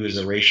somebody who is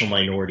a racial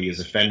minority is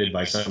offended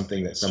by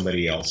something that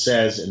somebody else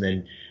says, and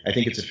then I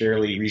think it's a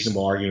fairly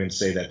reasonable argument to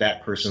say that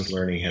that person's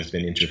learning has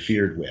been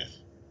interfered with.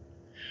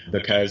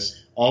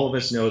 Because all of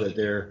us know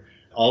that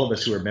all of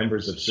us who are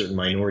members of certain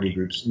minority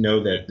groups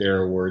know that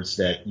there are words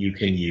that you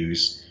can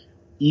use,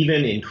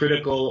 even in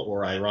critical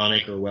or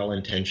ironic or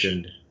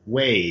well-intentioned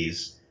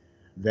ways,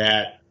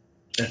 that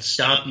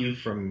stop you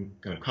from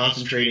kind of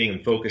concentrating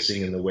and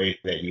focusing in the way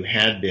that you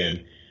had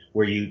been,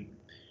 where you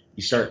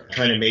start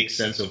trying to make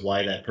sense of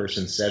why that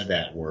person said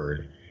that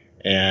word.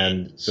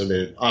 And so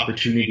the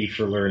opportunity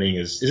for learning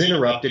is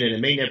interrupted, and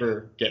it may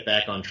never get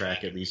back on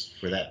track, at least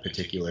for that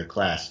particular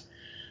class.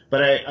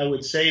 But I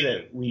would say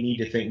that we need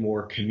to think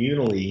more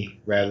communally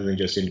rather than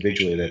just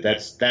individually,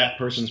 that's that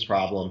person's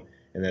problem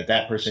and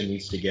that person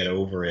needs to get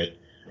over it.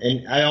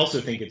 And I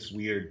also think it's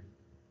weird,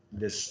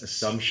 this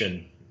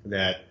assumption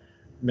that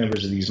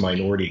members of these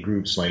minority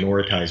groups,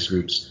 minoritized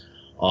groups,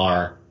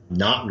 are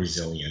not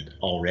resilient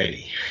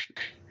already,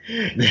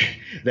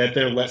 that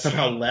they're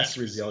somehow less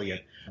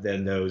resilient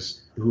than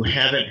those who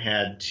haven't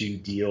had to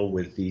deal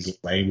with these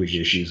language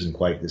issues in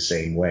quite the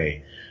same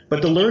way.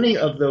 But the learning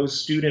of those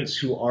students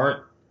who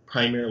aren't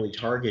primarily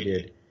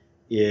targeted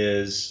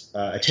is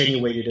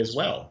attenuated as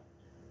well.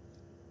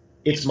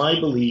 It's my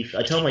belief,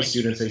 I tell my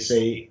students, I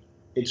say,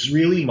 it's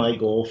really my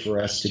goal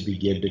for us to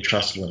begin to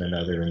trust one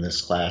another in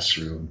this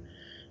classroom,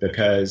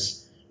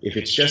 because if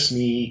it's just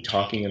me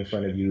talking in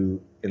front of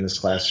you in this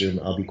classroom,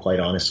 I'll be quite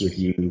honest with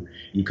you,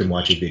 you can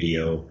watch a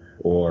video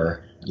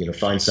or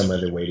find some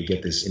other way to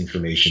get this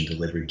information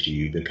delivered to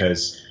you,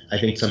 because I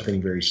think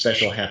something very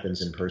special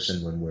happens in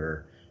person when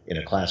we're in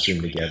a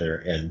classroom together,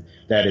 and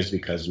that is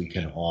because we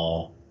can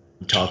all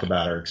talk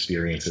about our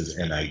experiences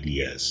and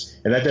ideas.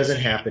 And that doesn't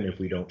happen if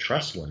we don't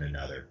trust one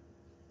another.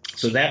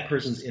 So that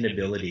person's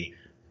inability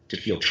to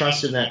feel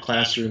trust in that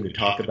classroom, to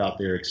talk about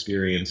their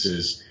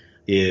experiences,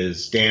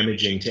 is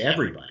damaging to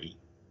everybody.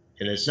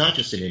 And it's not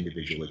just an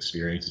individual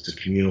experience, it's a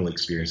communal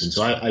experience. And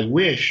so I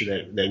wish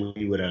that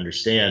we would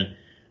understand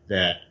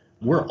that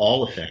we're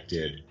all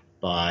affected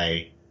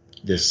by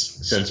this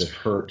sense of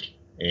hurt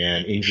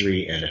and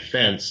injury and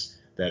offense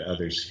that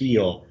others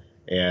feel.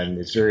 And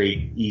it's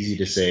very easy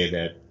to say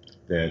that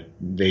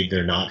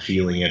they're not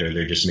feeling it, or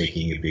they're just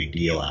making a big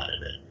deal out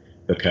of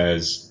it,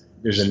 because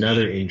there's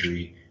another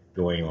injury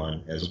going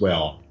on as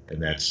well,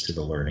 and that's to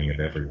the learning of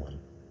everyone.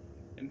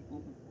 And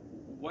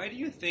why do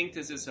you think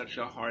this is such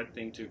a hard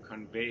thing to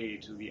convey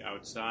to the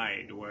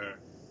outside, where,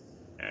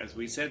 as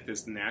we said,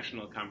 this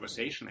national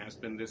conversation has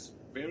been this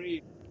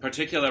very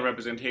particular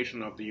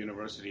representation of the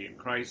university in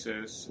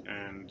crisis,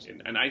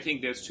 and I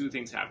think there's two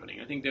things happening.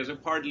 I think there's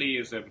partly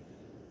is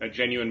a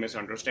genuine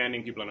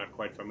misunderstanding. People are not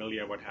quite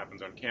familiar what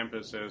happens on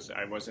campuses.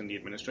 I was in the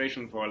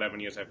administration for 11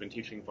 years. I've been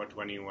teaching for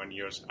 21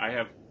 years. I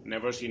have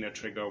never seen a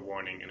trigger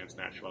warning in its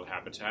natural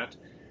habitat.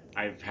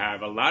 I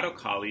have a lot of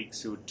colleagues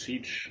who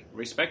teach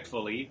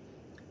respectfully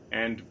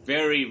and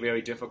very,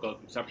 very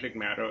difficult subject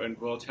matter, and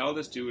will tell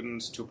the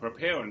students to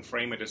prepare and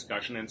frame a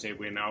discussion and say,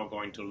 we're now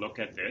going to look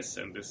at this,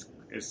 and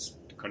this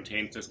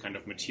contains this kind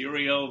of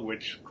material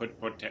which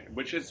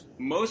is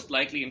most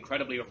likely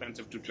incredibly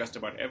offensive to just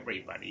about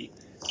everybody.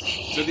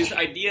 So this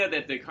idea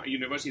that the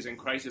university is in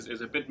crisis is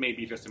a bit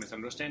maybe just a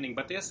misunderstanding,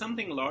 but there's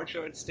something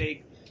larger at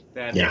stake,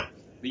 that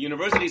the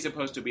university is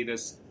supposed to be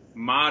this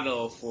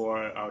model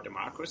for our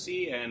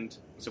democracy and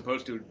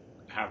supposed to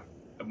have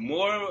a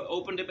more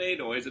open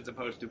debate, or is it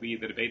supposed to be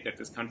the debate that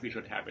this country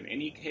should have in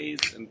any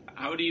case? And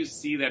how do you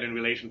see that in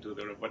relation to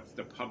what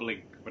the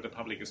public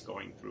is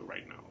going through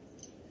right now?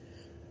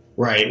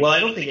 Right. Well, I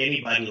don't think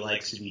anybody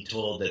likes to be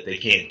told that they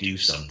can't do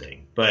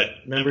something, but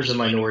members of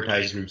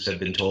minoritized groups have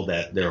been told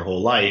that their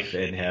whole life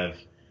and have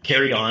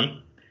carried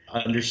on,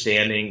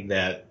 understanding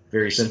that,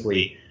 very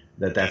simply,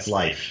 that's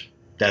life.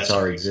 That's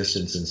our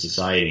existence in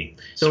society.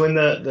 So in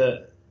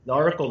the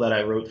article that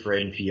I wrote for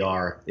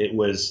NPR, it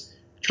was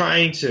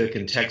trying to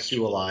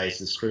contextualize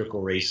this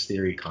critical race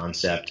theory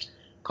concept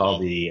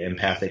called the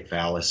empathic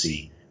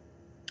fallacy,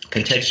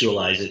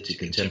 contextualize it to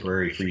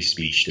contemporary free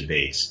speech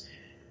debates.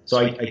 So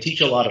I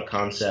teach a lot of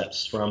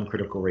concepts from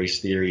critical race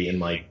theory in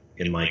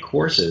my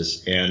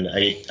courses, and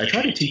I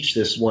try to teach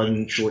this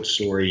one short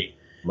story,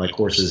 my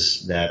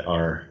courses that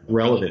are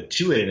relevant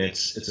to it, and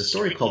it's a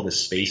story called The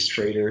Space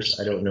Traders.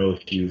 I don't know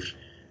if you've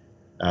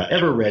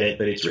ever read it,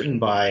 but it's written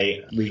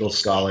by legal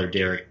scholar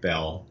Derek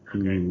Bell,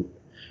 who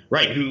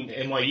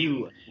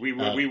NYU.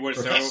 We were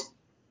so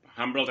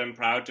humbled and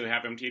proud to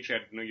have him teach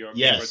at New York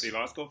Yes. University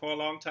Law School for a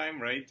long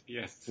time, right?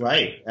 Yes.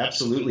 Right,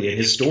 absolutely. And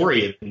his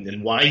story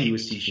and why he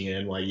was teaching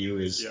at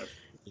NYU is, Yes.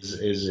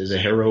 is a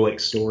heroic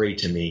story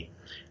to me.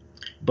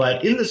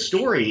 But in the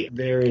story,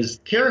 there is a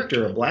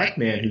character, a black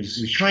man,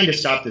 who's trying to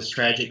stop this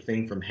tragic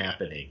thing from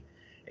happening,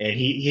 and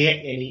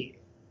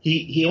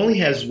he only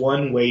has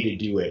one way to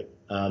do it.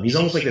 He's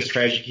almost like this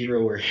tragic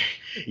hero where,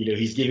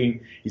 he's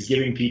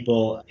giving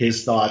people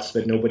his thoughts,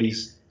 but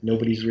nobody's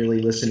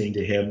really listening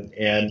to him.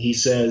 And he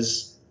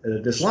says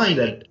this line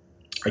that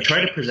I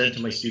try to present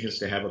to my students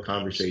to have a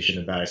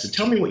conversation about. I said,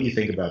 "Tell me what you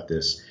think about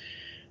this."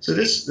 So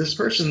this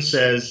person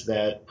says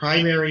that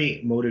primary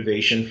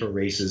motivation for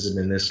racism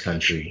in this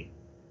country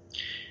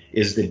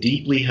is the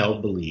deeply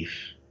held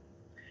belief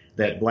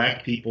that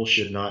black people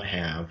should not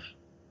have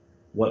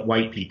what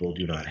white people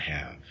do not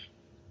have.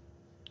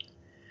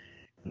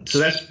 So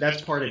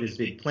that's part of his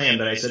big plan.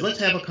 But I said, let's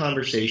have a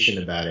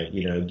conversation about it.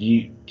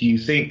 Do you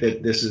think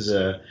that this is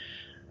a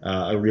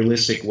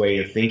realistic way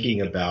of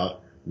thinking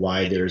about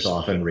why there's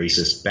often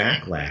racist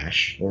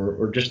backlash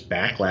or just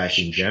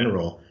backlash in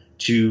general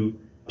to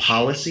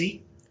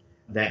policy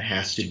that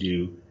has to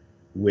do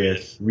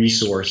with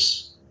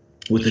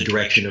the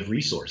direction of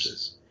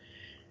resources?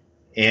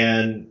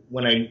 And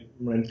when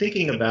I'm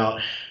thinking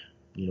about,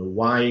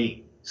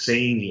 why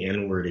saying the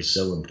N-word is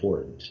so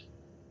important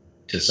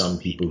to some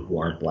people who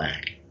aren't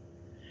black,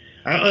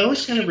 I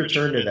always kind of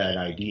return to that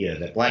idea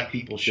that black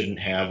people shouldn't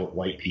have what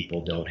white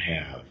people don't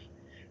have.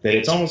 That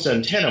it's almost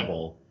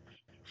untenable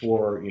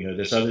for,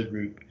 this other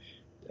group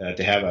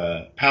to have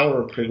a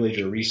power or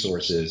privilege or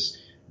resources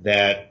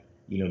that,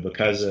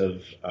 because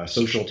of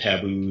social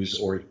taboos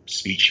or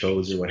speech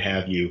codes or what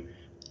have you,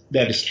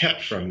 that is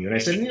kept from you. And I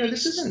said,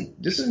 this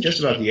isn't just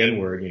about the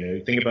N-word.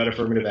 Think about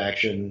affirmative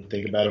action,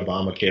 think about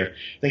Obamacare,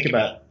 think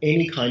about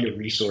any kind of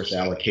resource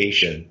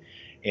allocation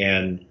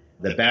and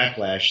the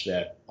backlash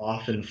that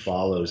often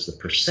follows the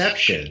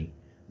perception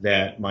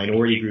that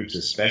minority groups,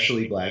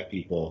 especially black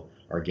people,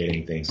 are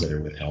getting things that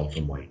are withheld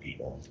from white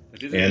people.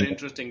 This is an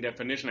interesting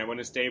definition. I want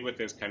to stay with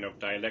this kind of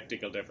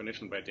dialectical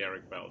definition by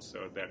Derek Bell,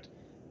 so that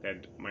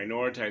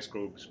minoritized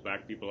groups,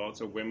 black people,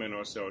 also women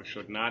or so,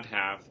 should not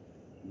have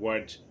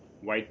what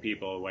white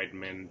people, white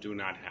men, do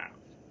not have.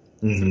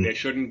 Mm-hmm. So they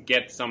shouldn't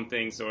get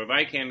something. So if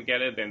I can't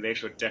get it, then they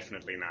should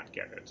definitely not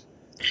get it.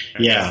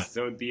 And yeah.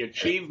 So the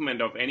achievement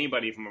of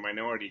anybody from a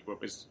minority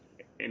group is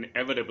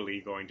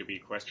inevitably going to be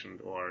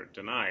questioned or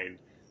denied.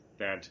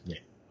 That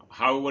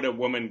how would a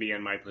woman be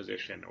in my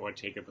position or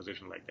take a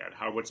position like that?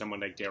 How would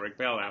someone like Derek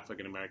Bell,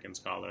 African-American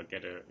scholar,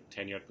 get a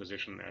tenured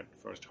position at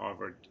first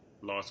Harvard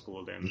Law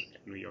School, then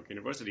New York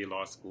University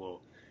Law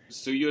School?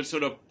 So you're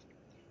sort of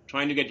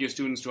trying to get your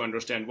students to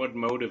understand what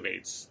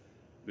motivates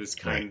this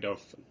kind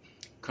of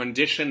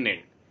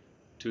conditioning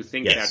to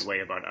think that way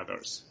about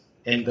others.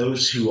 And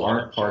those who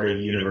aren't part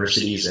of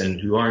universities and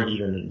who aren't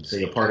even,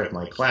 say, a part of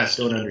my class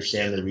don't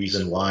understand the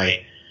reason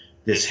why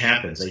this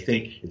happens. I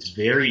think it's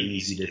very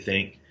easy to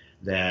think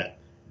that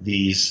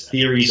these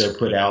theories are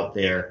put out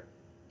there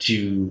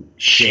to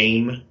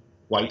shame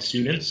white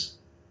students,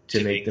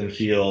 to make them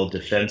feel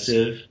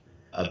defensive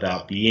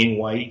about being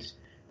white.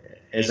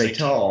 As I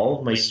tell all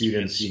of my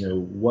students,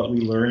 what we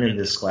learn in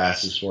this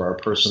class is for our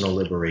personal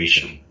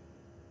liberation.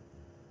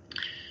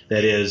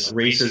 That is,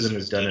 racism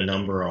has done a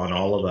number on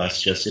all of us,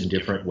 just in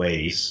different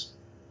ways.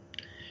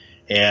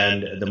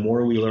 And the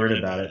more we learn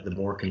about it, the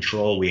more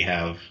control we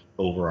have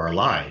over our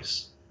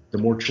lives, the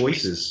more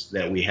choices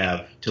that we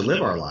have to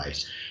live our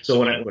lives. So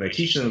when I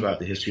teach them about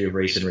the history of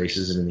race and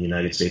racism in the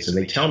United States, and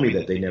they tell me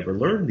that they never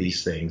learned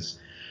these things,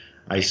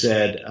 I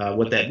said,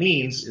 what that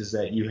means is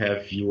that you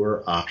have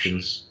fewer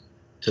options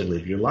to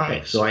live your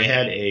life. So I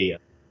had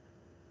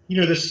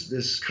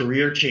this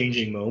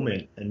career-changing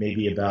moment, and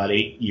maybe about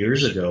 8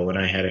 years ago, when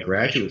I had a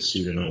graduate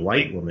student, a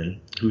white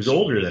woman, who's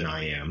older than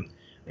I am,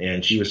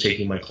 and she was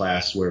taking my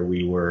class where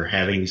we were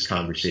having these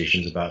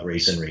conversations about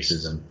race and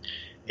racism.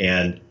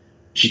 And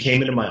she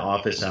came into my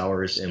office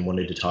hours and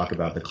wanted to talk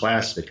about the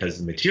class because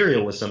the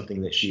material was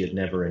something that she had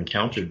never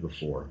encountered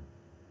before.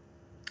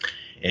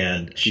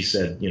 And she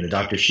said,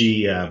 Dr.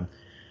 Shi, I'm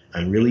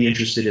really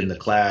interested in the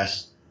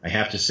class. I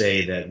have to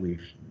say that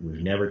we've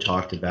never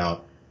talked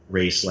about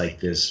race like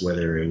this,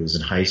 whether it was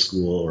in high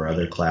school or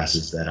other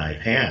classes that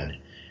I've had.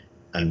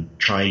 I'm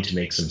trying to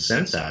make some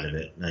sense out of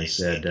it. And I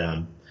said,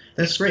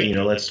 that's great.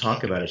 Let's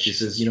talk about it. She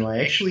says, I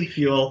actually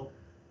feel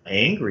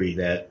angry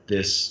that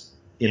this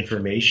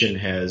information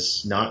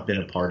has not been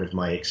a part of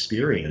my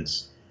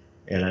experience.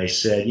 And I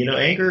said,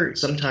 anger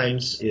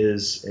sometimes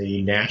is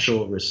a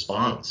natural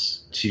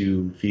response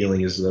to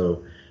feeling as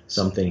though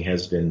something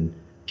has been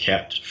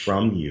kept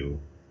from you.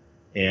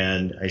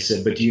 And I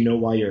said, but do you know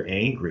why you're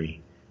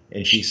angry?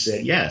 And she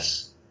said,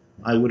 yes,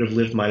 I would have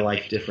lived my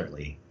life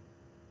differently.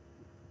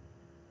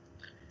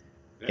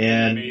 That's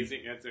and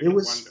amazing. That's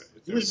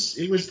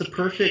it was the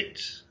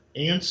perfect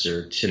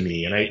answer to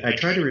me. And I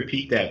try to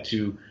repeat that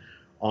to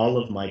all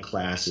of my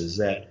classes,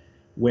 that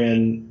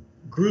when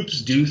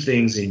groups do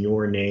things in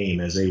your name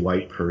as a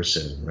white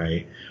person,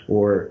 right?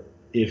 Or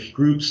if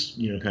groups,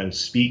 kind of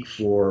speak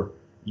for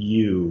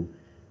you,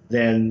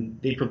 then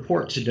they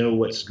purport to know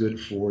what's good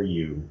for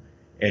you.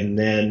 And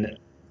then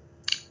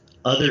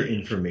other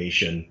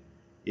information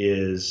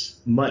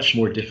is much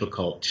more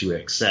difficult to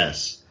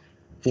access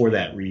for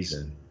that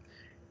reason.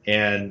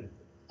 And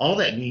all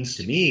that means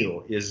to me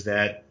is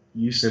that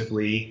you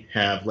simply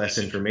have less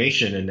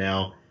information and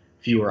now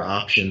fewer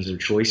options or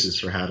choices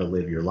for how to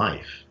live your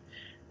life.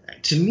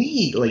 To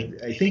me,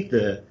 I think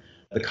the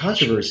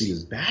controversy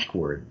is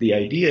backward. The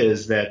idea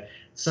is that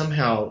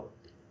somehow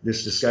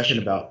this discussion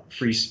about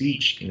free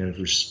speech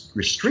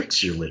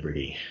restricts your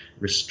liberty,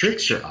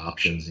 restricts your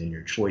options and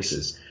your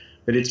choices.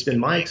 But it's been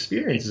my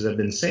experience, as I've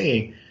been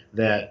saying,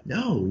 that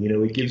no,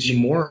 it gives you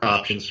more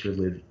options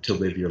to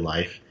live your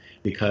life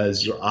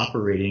because you're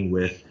operating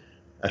with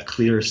a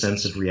clearer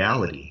sense of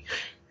reality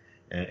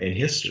and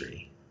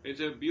history. It's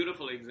a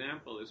beautiful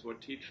example is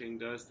what teaching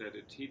does, that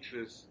it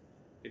teaches,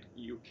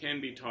 you can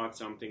be taught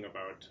something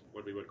about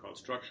what we would call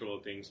structural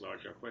things,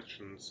 larger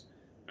questions,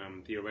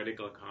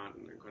 theoretical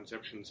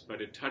conceptions,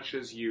 but it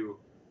touches you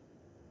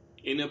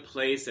in a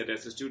place that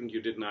as a student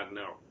you did not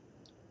know.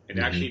 It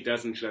actually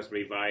doesn't just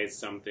revise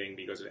something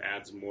because it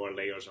adds more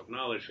layers of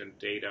knowledge and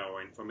data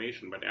or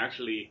information, but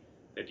actually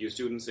that your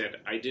student said,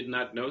 I did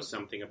not know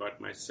something about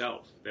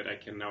myself that I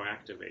can now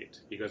activate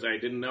because I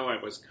didn't know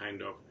I was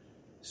kind of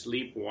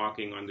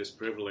sleepwalking on this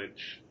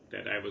privilege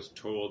that I was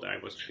told I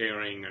was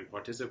sharing and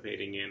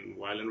participating in,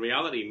 while in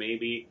reality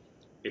maybe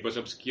it was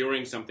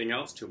obscuring something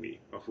else to me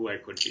of who I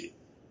could be.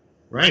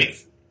 Right.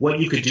 What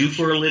you could do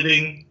for a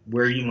living,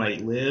 where you might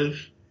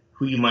live,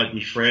 who you might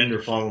befriend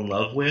or fall in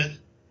love with.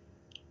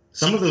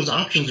 Some of those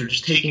options are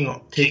just taken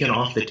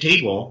off the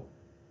table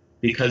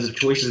because of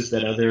choices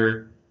that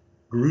other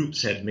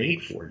groups had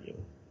made for you.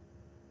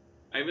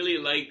 I really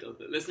like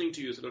listening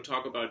to you sort of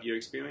talk about your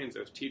experience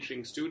of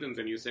teaching students,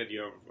 and you said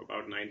you're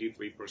about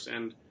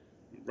 93%.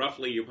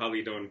 Roughly, you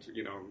probably don't,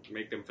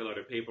 make them fill out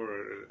a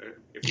paper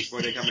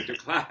before they come into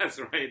class,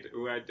 right?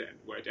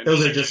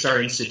 Those are just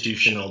our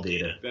institutional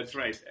data. That's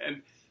right.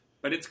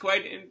 But it's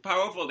quite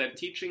powerful that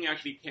teaching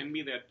actually can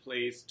be that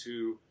place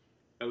to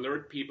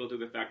alert people to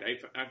the fact.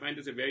 I find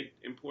this a very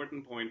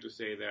important point to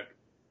say that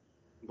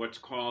what's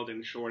called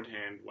in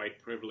shorthand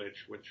white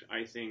privilege, which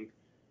I think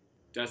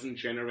doesn't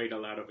generate a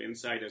lot of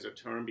insight as a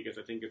term because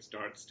I think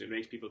it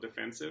makes people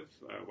defensive,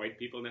 white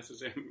people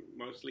necessarily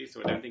mostly,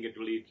 so I don't think it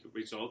really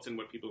results in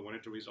what people want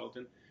it to result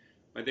in.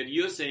 But that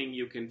you're saying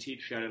you can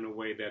teach that in a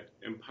way that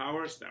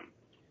empowers them.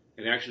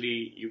 And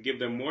actually you give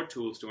them more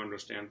tools to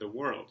understand the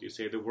world. You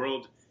say the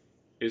world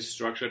is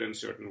structured in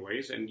certain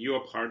ways and you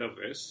are part of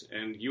this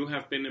and you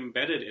have been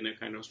embedded in a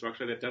kind of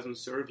structure that doesn't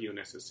serve you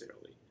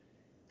necessarily.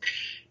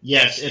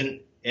 Yes,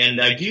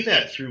 and I do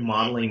that through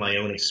modeling my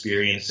own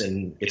experience,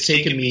 and it's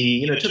taken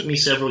me, it took me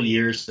several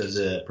years as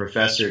a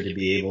professor to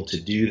be able to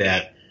do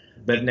that,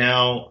 but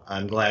now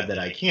I'm glad that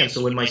I can.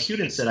 So when my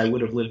students said I would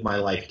have lived my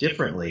life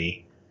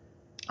differently,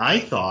 I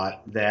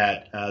thought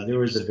that there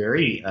was a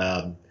very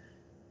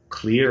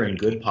clear and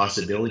good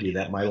possibility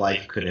that my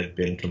life could have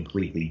been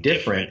completely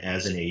different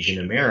as an Asian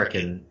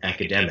American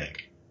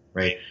academic,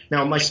 right?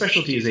 Now, my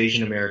specialty is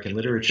Asian American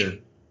literature,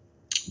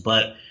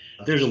 but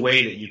there's a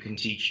way that you can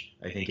teach,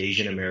 I think,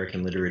 Asian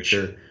American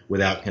literature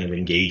without kind of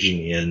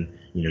engaging in,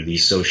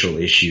 these social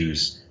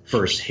issues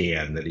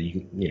firsthand, that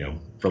you,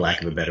 for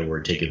lack of a better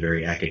word, take a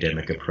very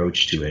academic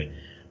approach to it.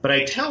 But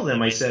I tell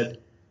them, I said,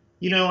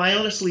 I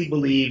honestly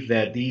believe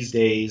that these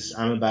days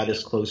I'm about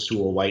as close to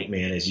a white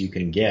man as you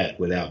can get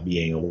without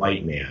being a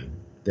white man.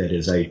 That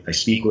is, I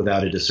speak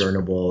without a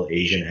discernible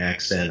Asian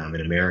accent. I'm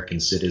an American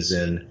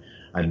citizen.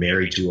 I'm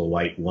married to a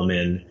white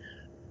woman,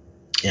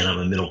 and I'm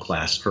a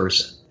middle-class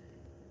person.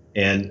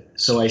 And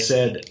so I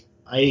said,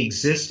 I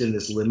exist in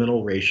this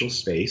liminal racial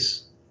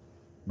space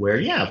where,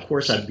 yeah, of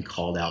course I'd be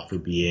called out for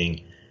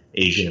being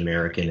Asian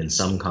American in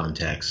some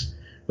contexts,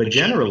 but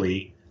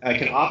generally I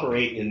can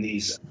operate in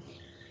these,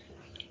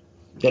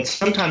 that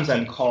sometimes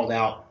I'm called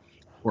out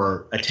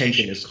or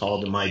attention is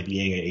called to my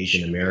being an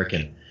Asian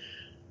American,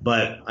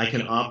 but I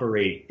can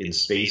operate in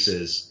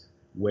spaces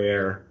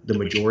where the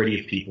majority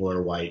of people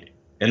are white,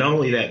 and not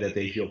only that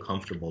they feel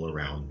comfortable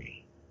around me.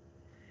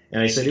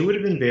 And I said it would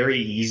have been very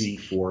easy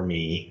for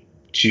me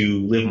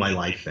to live my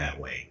life that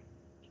way.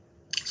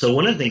 So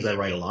one of the things I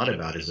write a lot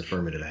about is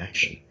affirmative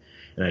action.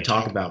 And I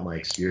talk about my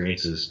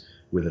experiences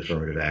with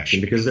affirmative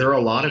action because there are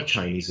a lot of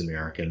Chinese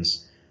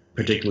Americans,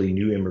 particularly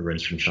new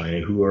immigrants from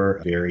China, who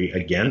are very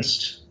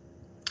against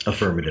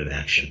affirmative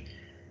action.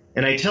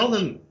 And I tell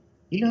them,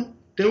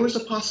 there was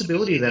a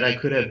possibility that I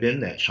could have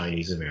been that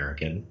Chinese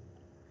American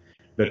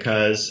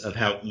because of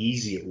how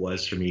easy it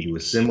was for me to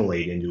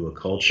assimilate into a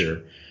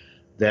culture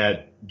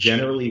that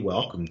generally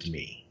welcomed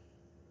me,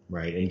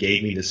 right, and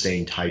gave me the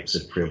same types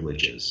of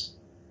privileges.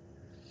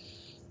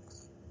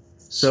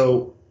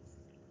 So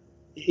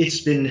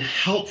it's been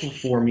helpful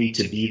for me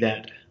to be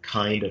that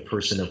kind of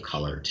person of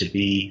color, to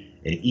be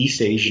an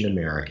East Asian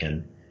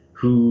American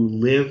who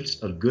lived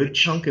a good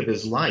chunk of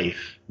his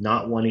life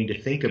not wanting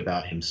to think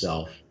about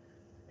himself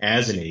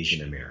as an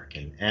Asian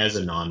American, as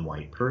a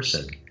non-white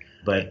person,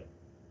 but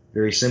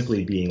very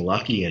simply being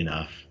lucky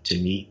enough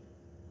to meet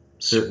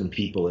certain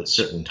people at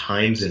certain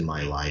times in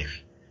my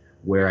life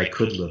where I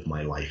could live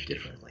my life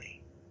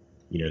differently,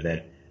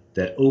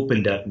 that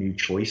opened up new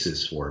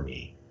choices for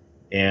me.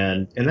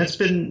 And that's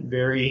been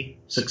very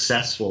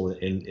successful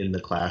in the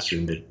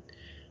classroom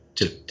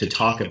to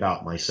talk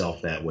about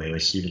myself that way. My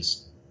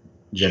students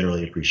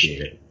generally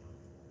appreciate it.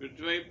 It's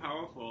very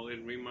powerful.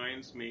 It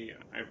reminds me,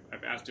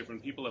 I've asked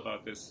different people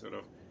about this sort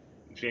of,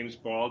 James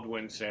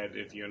Baldwin said,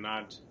 if you're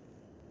not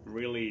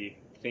really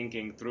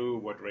thinking through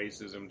what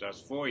racism does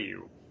for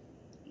you,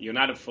 you're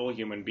not a full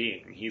human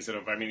being. He sort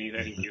of, I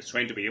think he was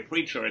trained to be a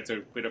preacher. It's a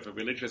bit of a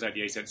religious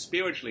idea. He said,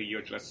 spiritually,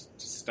 you're just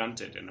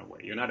stunted in a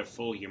way. You're not a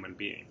full human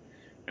being.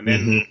 And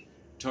then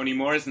Toni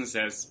Morrison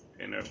says,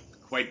 in a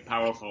quite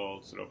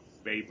powerful, sort of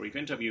very brief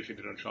interview she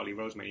did on Charlie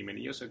Rose many,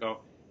 many years ago,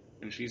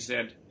 and she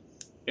said,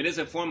 it is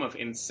a form of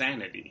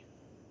insanity,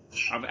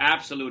 of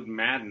absolute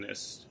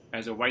madness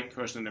as a white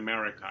person in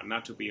America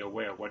not to be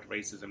aware of what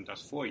racism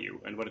does for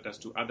you and what it does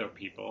to other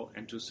people,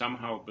 and to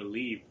somehow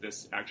believe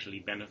this actually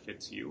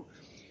benefits you.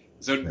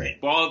 So right.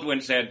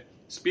 Baldwin said,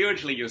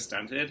 spiritually you're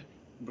stunted.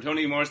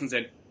 Toni Morrison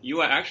said, you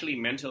are actually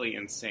mentally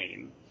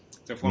insane.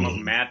 It's a form of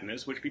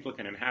madness, which people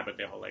can inhabit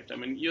their whole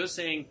lifetime. And you're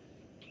saying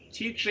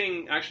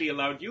teaching actually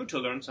allowed you to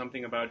learn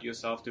something about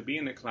yourself, to be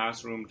in a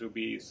classroom, to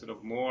be sort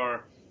of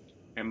more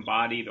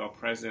embodied or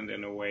present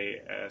in a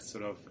way,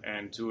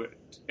 and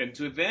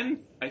to then,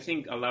 I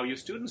think, allow your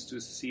students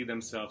to see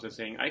themselves as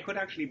saying, I could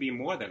actually be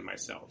more than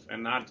myself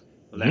and not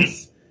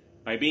less.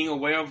 By being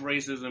aware of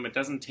racism, it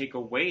doesn't take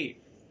away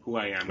who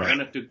I am. Right. I don't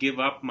have to give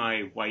up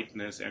my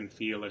whiteness and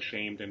feel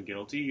ashamed and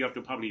guilty. You have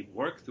to probably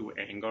work through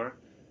anger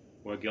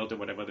or guilt or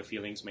whatever the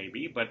feelings may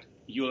be, but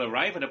you'll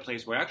arrive at a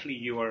place where actually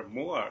you are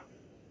more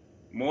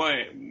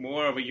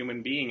of a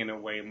human being in a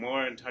way,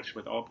 more in touch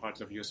with all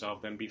parts of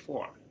yourself than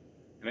before.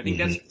 And I think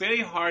that's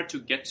very hard to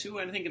get to.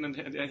 And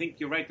I think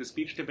you're right. The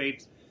speech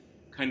debate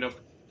kind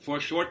of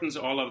foreshortens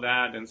all of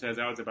that and says,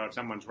 it's about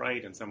someone's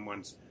right and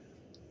someone's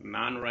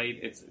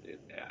non-right.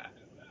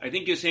 I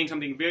think you're saying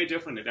something very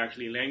different. It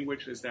actually,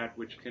 language is that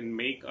which can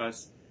make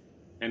us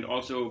and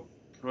also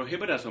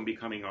prohibit us from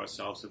becoming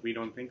ourselves if we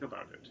don't think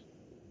about it.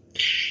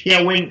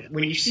 Yeah,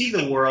 when you see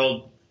the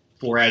world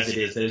for as it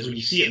is, that is when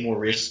you see it more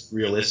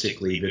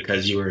realistically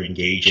because you are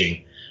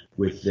engaging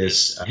with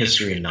this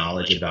history and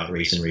knowledge about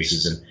race and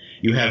racism,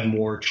 you have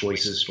more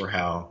choices for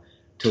how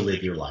to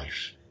live your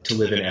life, to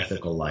live an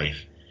ethical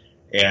life.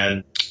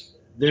 And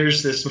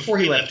there's this, before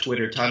he left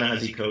Twitter,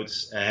 Ta-Nehisi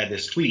Coates had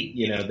this tweet,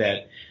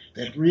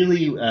 that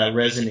really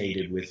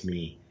resonated with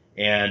me.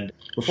 And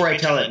before I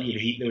tell it,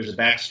 there was a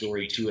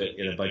backstory to it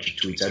in a bunch of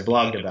tweets. I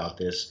blogged about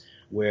this,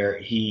 where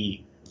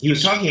he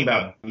was talking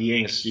about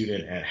being a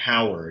student at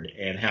Howard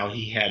and how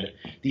he had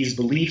these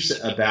beliefs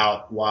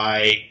about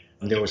why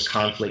there was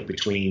conflict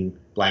between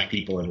black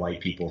people and white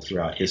people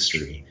throughout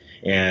history.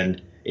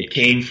 And it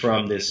came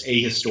from this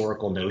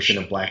ahistorical notion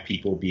of black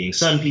people being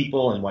sun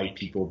people and white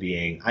people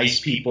being ice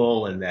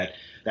people, and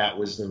that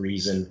was the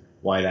reason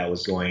why that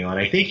was going on.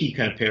 I think he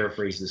kind of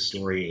paraphrased the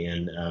story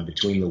in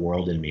Between the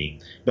World and Me.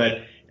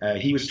 But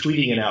he was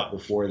tweeting it out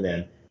before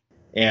then.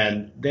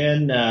 And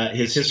then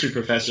his history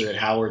professor at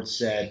Howard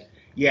said,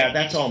 yeah,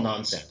 that's all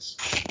nonsense.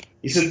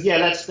 He said, yeah,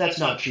 that's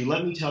not true.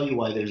 Let me tell you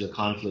why there's a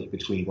conflict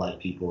between black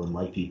people and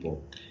white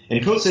people.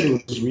 And Coates said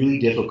it was really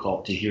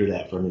difficult to hear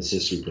that from his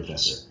history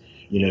professor.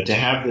 To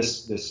have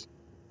this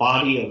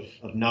body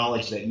of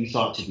knowledge that you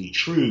thought to be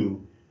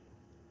true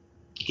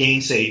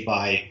gainsayed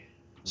by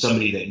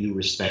somebody that you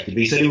respected. But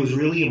he said it was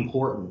really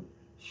important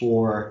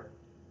for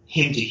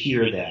him to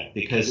hear that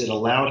because it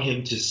allowed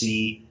him to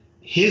see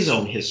his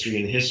own history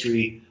and the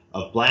history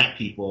of black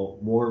people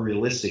more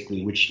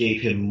realistically, which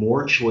gave him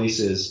more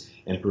choices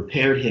and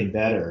prepared him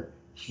better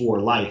for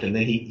life. And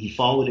then he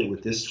followed it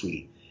with this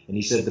tweet. And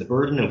he said, the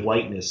burden of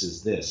whiteness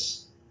is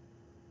this.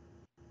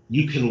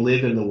 You can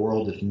live in the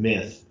world of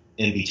myth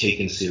and be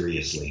taken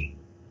seriously.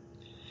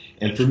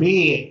 And for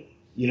me,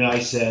 I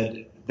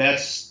said,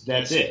 that's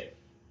it.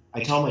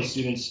 I tell my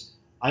students,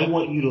 I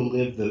want you to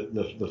live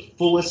the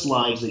fullest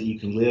lives that you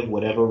can live,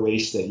 whatever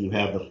race that you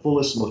have, the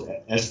fullest, most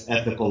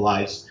ethical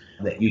lives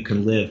that you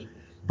can live.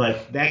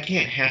 But that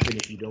can't happen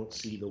if you don't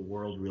see the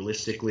world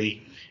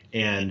realistically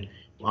and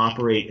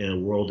operate in a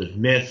world of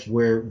myth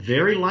where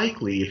very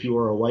likely, if you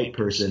are a white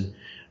person,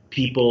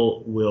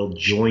 people will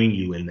join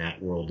you in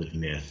that world of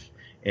myth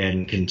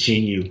and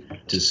continue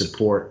to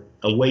support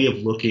a way of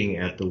looking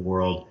at the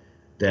world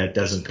that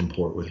doesn't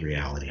comport with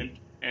reality.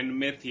 And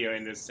myth here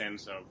in the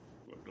sense of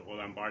what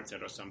Roland Barthes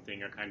said or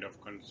something, a kind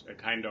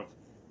of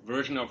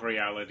version of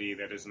reality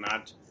that is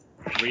not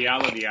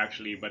reality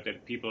actually, but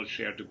that people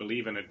share to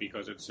believe in it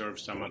because it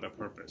serves some other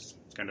purpose.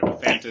 It's kind of a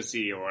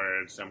fantasy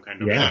or some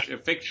kind of a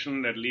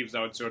fiction that leaves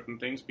out certain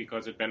things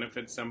because it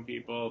benefits some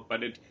people,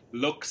 but it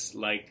looks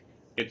like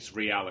it's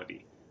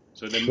reality.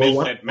 So the myth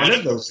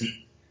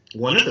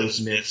one of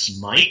those myths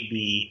might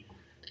be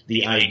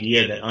the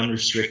idea that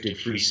unrestricted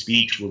free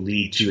speech will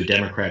lead to a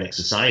democratic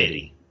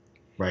society,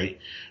 right?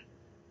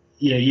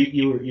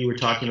 You were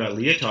talking about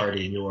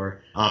Leotard in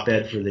your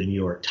op-ed for the New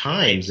York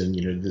Times, and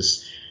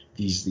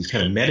these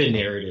kind of meta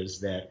narratives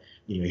that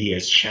he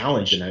has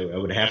challenged, and I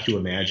would have to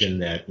imagine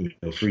that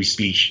free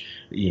speech,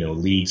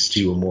 leads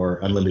to a more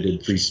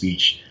unlimited free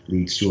speech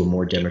leads to a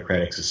more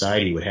democratic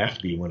society would have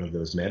to be one of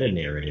those meta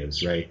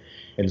narratives, right?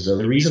 And so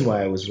the reason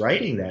why I was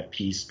writing that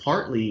piece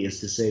partly is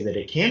to say that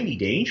it can be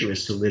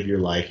dangerous to live your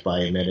life by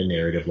a meta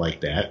narrative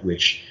like that,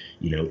 which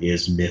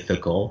is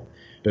mythical,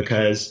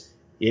 because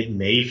it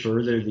may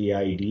further the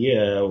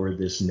idea or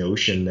this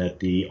notion that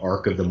the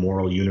arc of the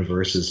moral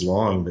universe is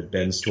long but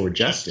bends toward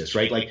justice,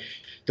 right? Like,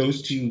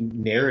 those two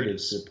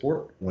narratives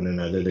support one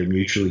another. They're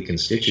mutually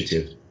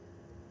constitutive.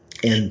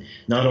 And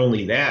not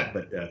only that,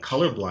 but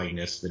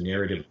colorblindness, the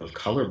narrative of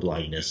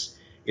colorblindness,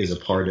 is a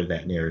part of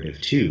that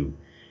narrative too.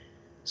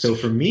 So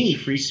for me,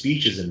 free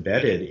speech is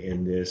embedded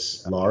in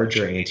this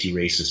larger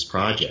anti-racist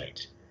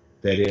project.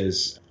 That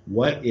is,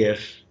 what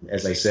if,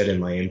 as I said in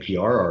my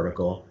NPR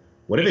article,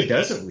 what if it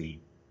doesn't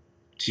lead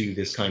to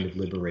this kind of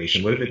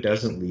liberation? What if it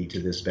doesn't lead to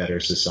this better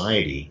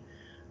society?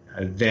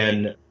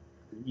 Then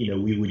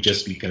we would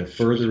just be kind of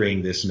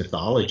furthering this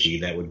mythology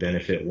that would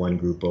benefit one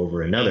group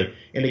over another.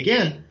 And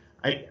again,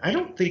 I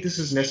don't think this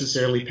is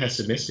necessarily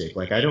pessimistic.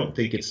 Like, I don't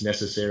think it's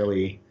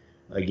necessarily,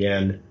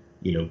 again,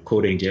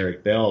 quoting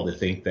Derek Bell, to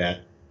think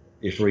that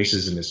if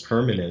racism is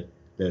permanent,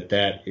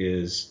 that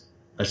is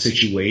a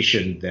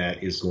situation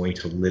that is going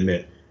to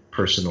limit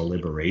personal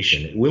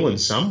liberation. It will in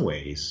some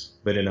ways,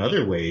 but in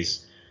other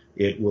ways,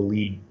 it will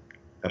lead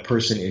a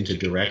person into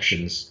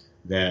directions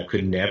that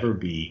could never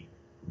be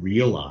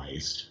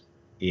realized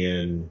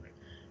in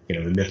a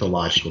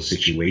mythological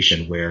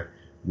situation where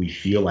we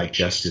feel like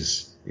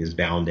justice is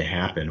bound to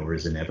happen or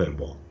is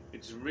inevitable.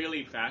 It's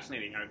really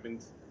fascinating. I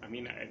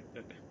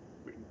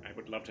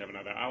would love to have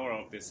another hour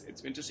of this.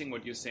 It's interesting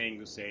what you're saying,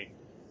 to say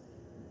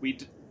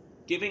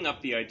giving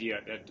up the idea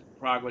that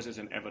progress is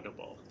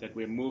inevitable, that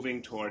we're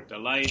moving toward the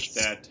light,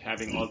 that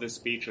having all this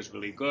speech is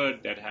really good,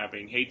 that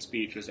having hate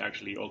speech is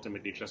actually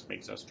ultimately just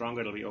makes us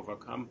stronger till we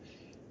overcome,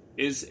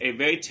 is a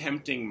very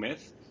tempting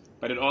myth.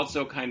 But it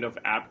also kind of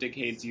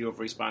abdicates you of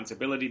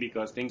responsibility,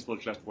 because things will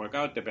just work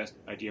out. The best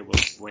idea will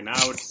win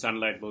out.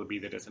 Sunlight will be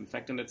the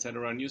disinfectant,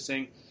 etc. And you're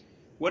saying,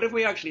 what if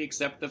we actually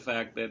accept the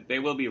fact that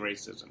there will be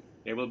racism,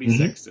 there will be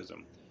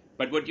sexism?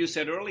 But what you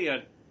said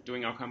earlier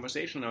during our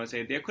conversation, I would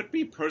say there could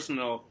be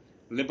personal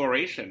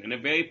liberation in a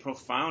very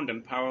profound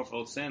and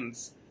powerful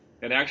sense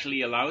that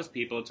actually allows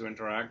people to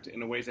interact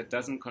in a way that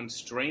doesn't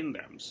constrain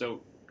them. So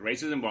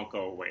racism won't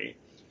go away.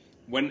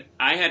 When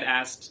I had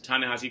asked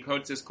Ta-Nehisi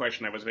Coates this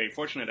question, I was very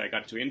fortunate. I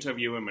got to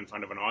interview him in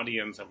front of an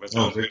audience of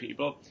 1,000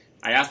 people.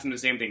 I asked him the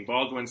same thing.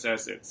 Baldwin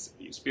says it's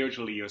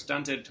spiritually you're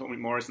stunted. Toni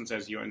Morrison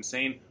says you're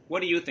insane.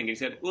 What do you think? He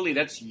said, Uli,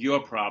 that's your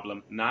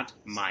problem, not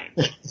mine.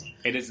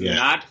 It is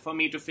not for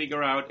me to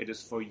figure out. It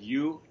is for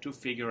you to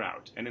figure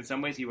out. And in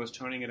some ways he was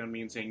turning it on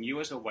me and saying, you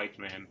as a white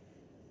man,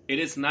 it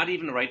is not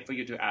even right for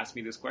you to ask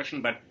me this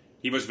question. But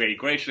he was very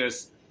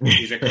gracious.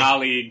 He's a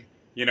colleague.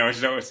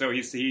 So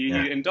he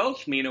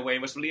indulged me in a way.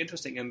 It was really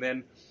interesting. And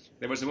then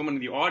there was a woman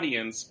in the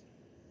audience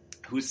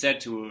who said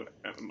to,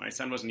 my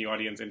son was in the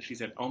audience, and she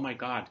said, oh my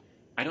God,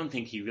 I don't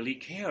think he really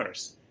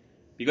cares.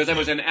 Because I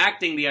was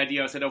enacting the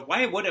idea, I said,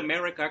 why would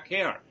America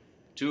care?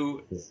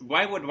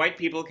 Why would white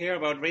people care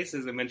about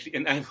racism?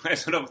 And I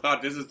sort of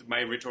thought, this is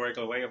my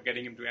rhetorical way of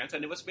getting him to answer.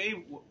 And it was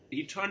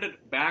he turned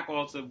it back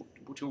also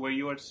to where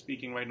you are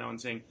speaking right now and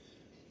saying,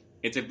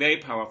 it's a very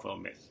powerful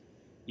myth.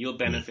 You'll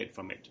benefit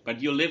from it.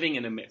 But you're living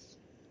in a myth.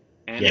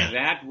 And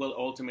that will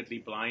ultimately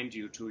blind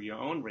you to your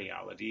own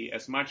reality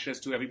as much as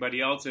to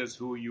everybody else's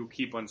who you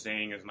keep on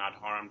saying is not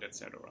harmed,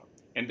 etc.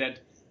 And that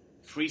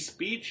free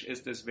speech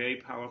is this very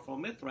powerful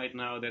myth right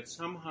now that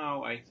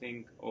somehow I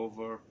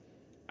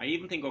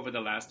even think over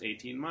the last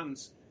 18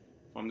 months,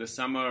 from the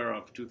summer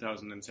of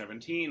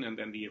 2017 and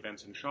then the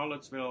events in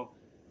Charlottesville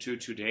to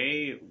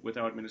today with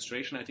our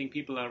administration, I think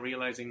people are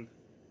realizing,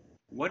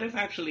 what if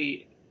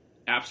actually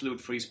absolute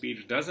free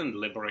speech doesn't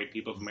liberate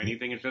people from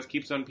anything? It just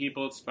keeps on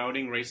people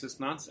spouting racist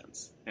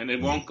nonsense. And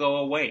it won't go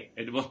away.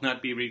 It will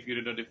not be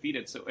refuted or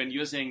defeated. So, and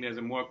you're saying there's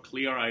a more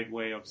clear-eyed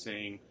way of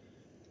saying,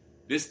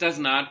 this does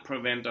not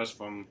prevent us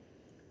from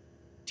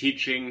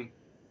teaching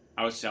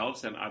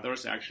ourselves and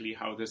others actually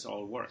how this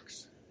all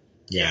works.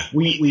 Yeah,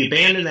 we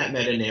abandon that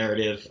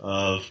meta-narrative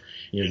of,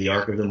 the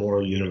arc of the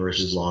moral universe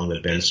is long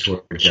that bends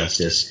toward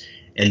justice,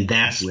 and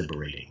that's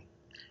liberating.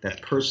 That's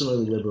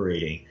personally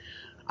liberating.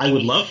 I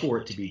would love for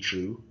it to be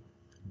true,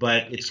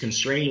 but it's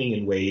constraining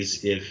in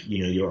ways if,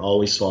 you're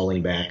always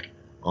falling back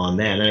on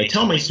that. And I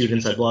tell my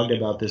students, I blogged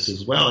about this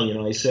as well,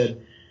 I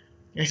said,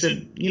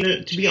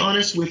 to be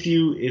honest with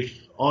you, if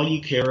all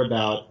you care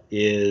about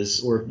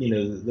is, or,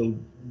 the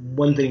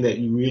one thing that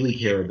you really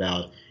care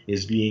about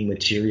is being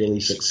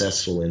materially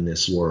successful in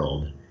this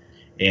world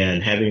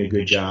and having a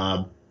good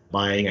job,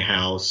 buying a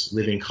house,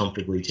 living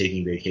comfortably,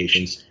 taking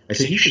vacations, I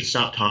said, you should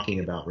stop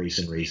talking about race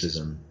and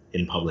racism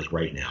in public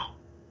right now.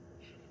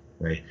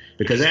 Right?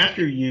 Because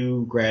after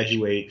you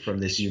graduate from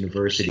this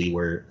university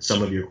where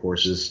some of your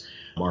courses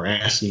are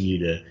asking you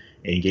to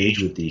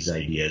engage with these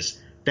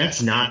ideas,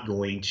 that's not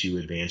going to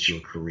advance your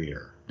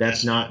career.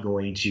 That's not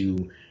going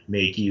to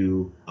make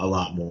you a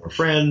lot more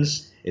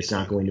friends. It's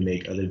not going to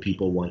make other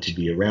people want to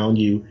be around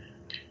you.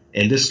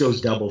 And this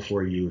goes double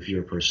for you if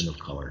you're a person of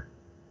color.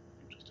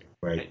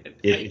 Right?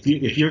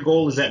 If your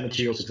goal is that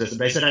material success,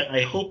 but I said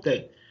I hope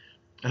that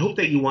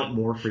you want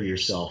more for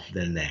yourself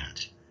than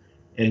that.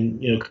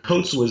 And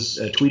Coates was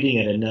tweeting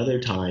at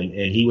another time,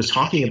 and he was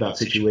talking about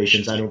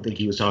situations. I don't think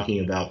he was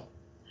talking about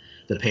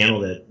the panel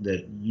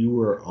that you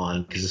were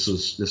on, because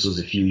this was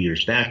a few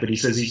years back. But he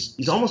says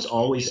he's almost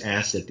always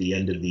asked at the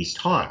end of these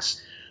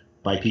talks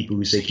by people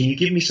who say, "Can you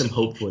give me some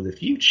hope for the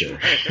future?"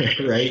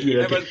 Right?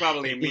 That was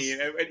probably me.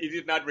 He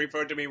did not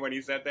refer to me when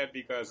he said that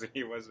because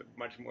he was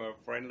much more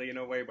friendly in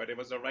a way, but it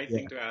was the right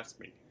thing to ask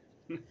me.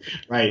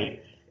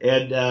 Right.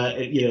 And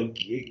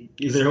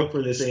is there hope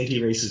for this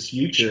anti-racist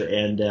future?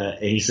 And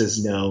he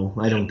says, "No,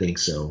 I don't think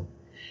so."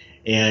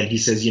 And he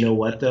says, "You know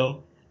what,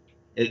 though?"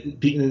 And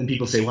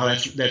people say, "Well,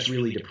 that's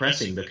really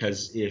depressing,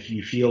 because if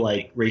you feel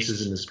like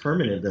racism is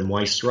permanent, then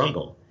why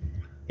struggle?"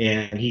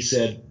 And he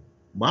said,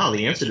 "Wow,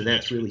 the answer to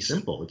that's really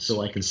simple. It's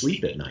so I can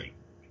sleep at night."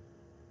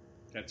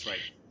 That's right.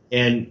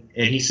 And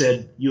he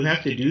said, "You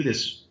have to do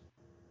this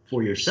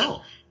for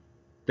yourself.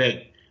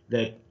 That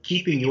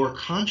keeping your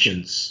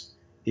conscience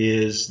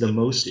is the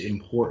most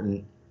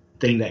important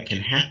thing that can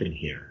happen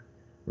here,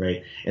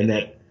 right? And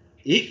that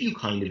if you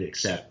kind of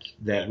accept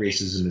that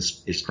racism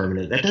is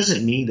permanent, that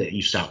doesn't mean that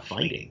you stop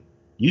fighting.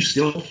 You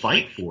still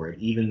fight for it,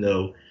 even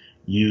though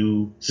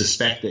you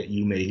suspect that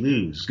you may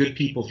lose. Good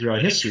people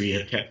throughout history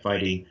have kept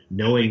fighting,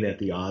 knowing that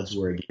the odds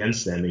were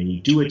against them, and you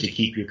do it to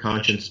keep your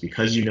conscience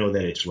because you know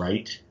that it's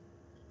right,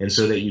 and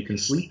so that you can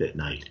sleep at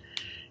night.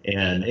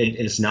 And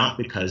it's not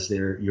because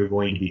you're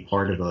going to be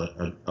part of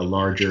a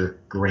larger,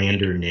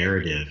 grander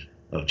narrative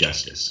of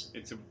justice.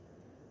 It's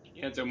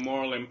a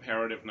moral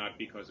imperative, not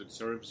because it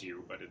serves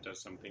you, but it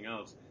does something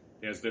else.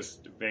 There's this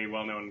very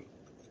well-known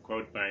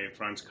quote by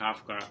Franz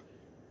Kafka,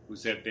 who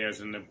said, "There's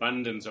an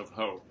abundance of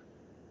hope,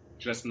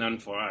 just none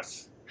for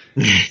us."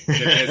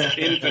 There's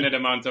infinite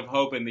amounts of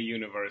hope in the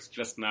universe,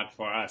 just not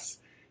for us.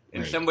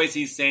 In some ways,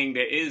 he's saying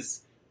there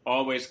is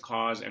always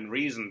cause and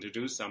reason to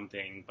do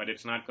something, but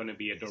it's not going to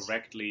be a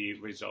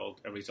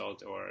result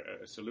or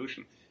a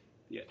solution.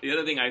 The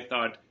other thing I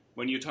thought,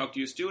 when you talk to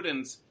your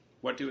students,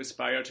 what to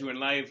aspire to in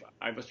life,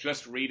 I was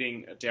just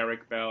reading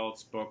Derek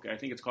Bell's book. I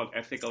think it's called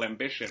Ethical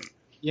Ambition.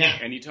 Yeah.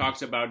 And he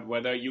talks about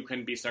whether you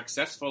can be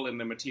successful in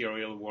the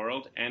material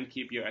world and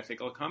keep your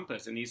ethical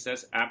compass. And he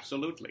says,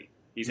 absolutely.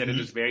 He said it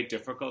is very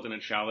difficult and a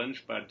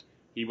challenge, but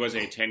he was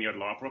a tenured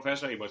law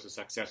professor. He was a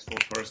successful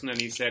person.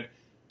 And he said,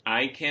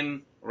 I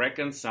can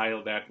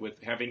reconcile that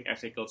with having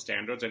ethical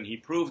standards. And he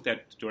proved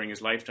that during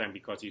his lifetime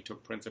because he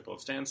took principled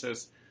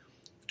stances,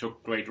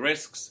 took great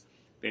risks.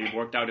 They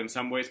worked out in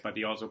some ways, but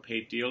he also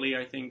paid dearly,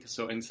 I think.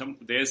 So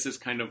there's this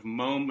kind of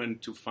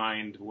moment to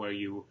find where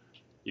you're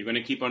going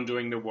to keep on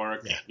doing the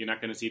work. Yeah. You're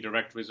not going to see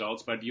direct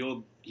results, but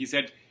he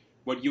said,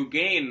 what you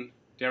gain,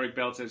 Derek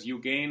Bell says, you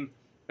gain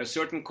a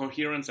certain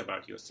coherence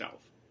about yourself.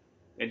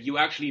 That you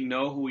actually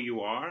know who you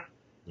are,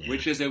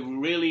 which is a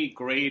really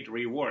great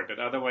reward. That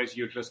otherwise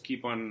you just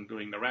keep on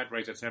doing the rat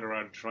race,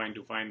 etc., trying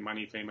to find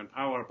money, fame, and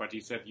power. But he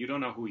said, you don't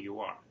know who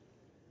you are.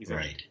 He said,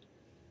 right.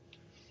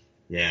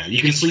 Yeah,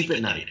 you can sleep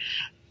at night.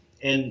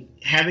 And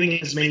having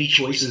as many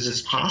choices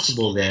as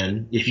possible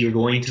then, if you're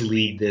going to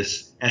lead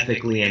this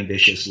ethically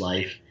ambitious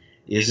life,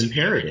 is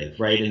imperative,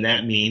 right? And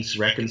that means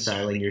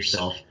reconciling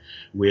yourself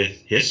with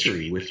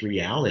history, with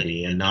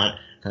reality, and not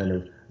kind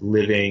of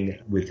living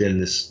within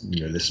this,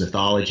 this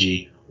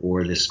mythology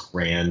or this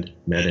grand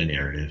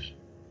meta-narrative.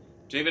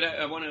 David,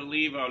 I want to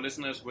leave our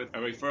listeners with a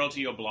referral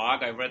to your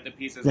blog. I've read the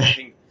pieces, I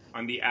think,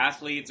 on the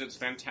athletes. It's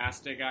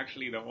fantastic,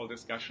 actually, the whole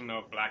discussion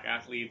of black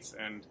athletes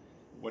and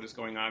what is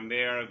going on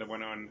there, the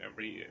one on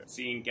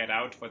seeing Get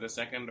Out for the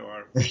second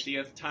or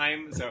 50th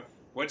time. So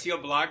what's your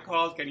blog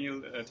called? Can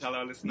you tell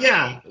our listeners?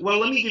 Yeah, well,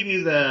 let me give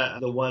you the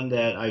one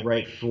that I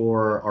write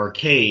for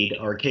Arcade.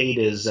 Arcade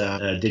is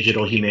a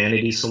digital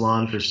humanities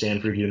salon for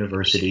Stanford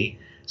University.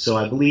 So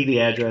I believe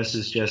the address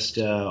is just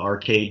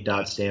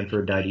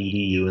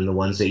arcade.stanford.edu, and the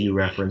ones that you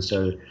referenced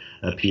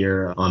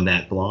appear on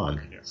that blog.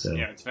 Yeah, so.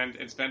 Yeah, it's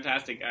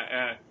fantastic.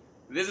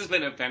 This has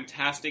been a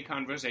fantastic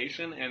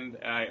conversation, and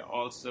I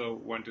also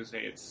want to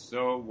say it's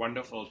so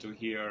wonderful to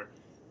hear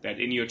that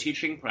in your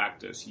teaching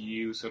practice,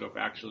 you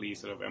actually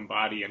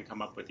embody and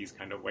come up with these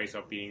kind of ways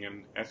of being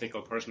an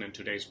ethical person in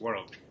today's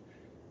world.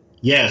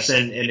 Yes,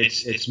 and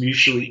it's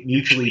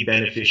mutually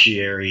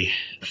beneficiary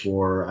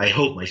for, I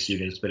hope, my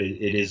students, but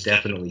it is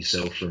definitely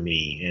so for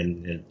me,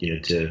 and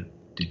to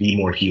be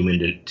more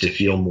human, to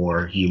feel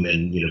more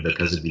human,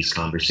 because of these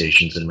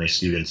conversations, and my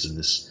students and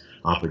this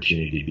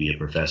opportunity to be a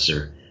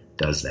professor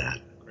does that.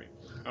 Great.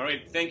 All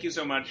right. Thank you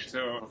so much.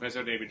 So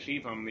Professor David Chi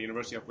from the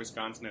University of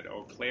Wisconsin at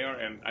Eau Claire,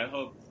 and I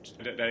hope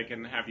that I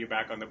can have you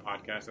back on the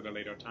podcast at a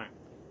later time.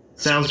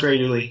 Sounds great,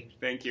 Uli.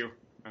 Thank you.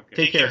 Okay.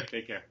 Take care.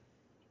 Take care.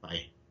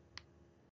 Bye.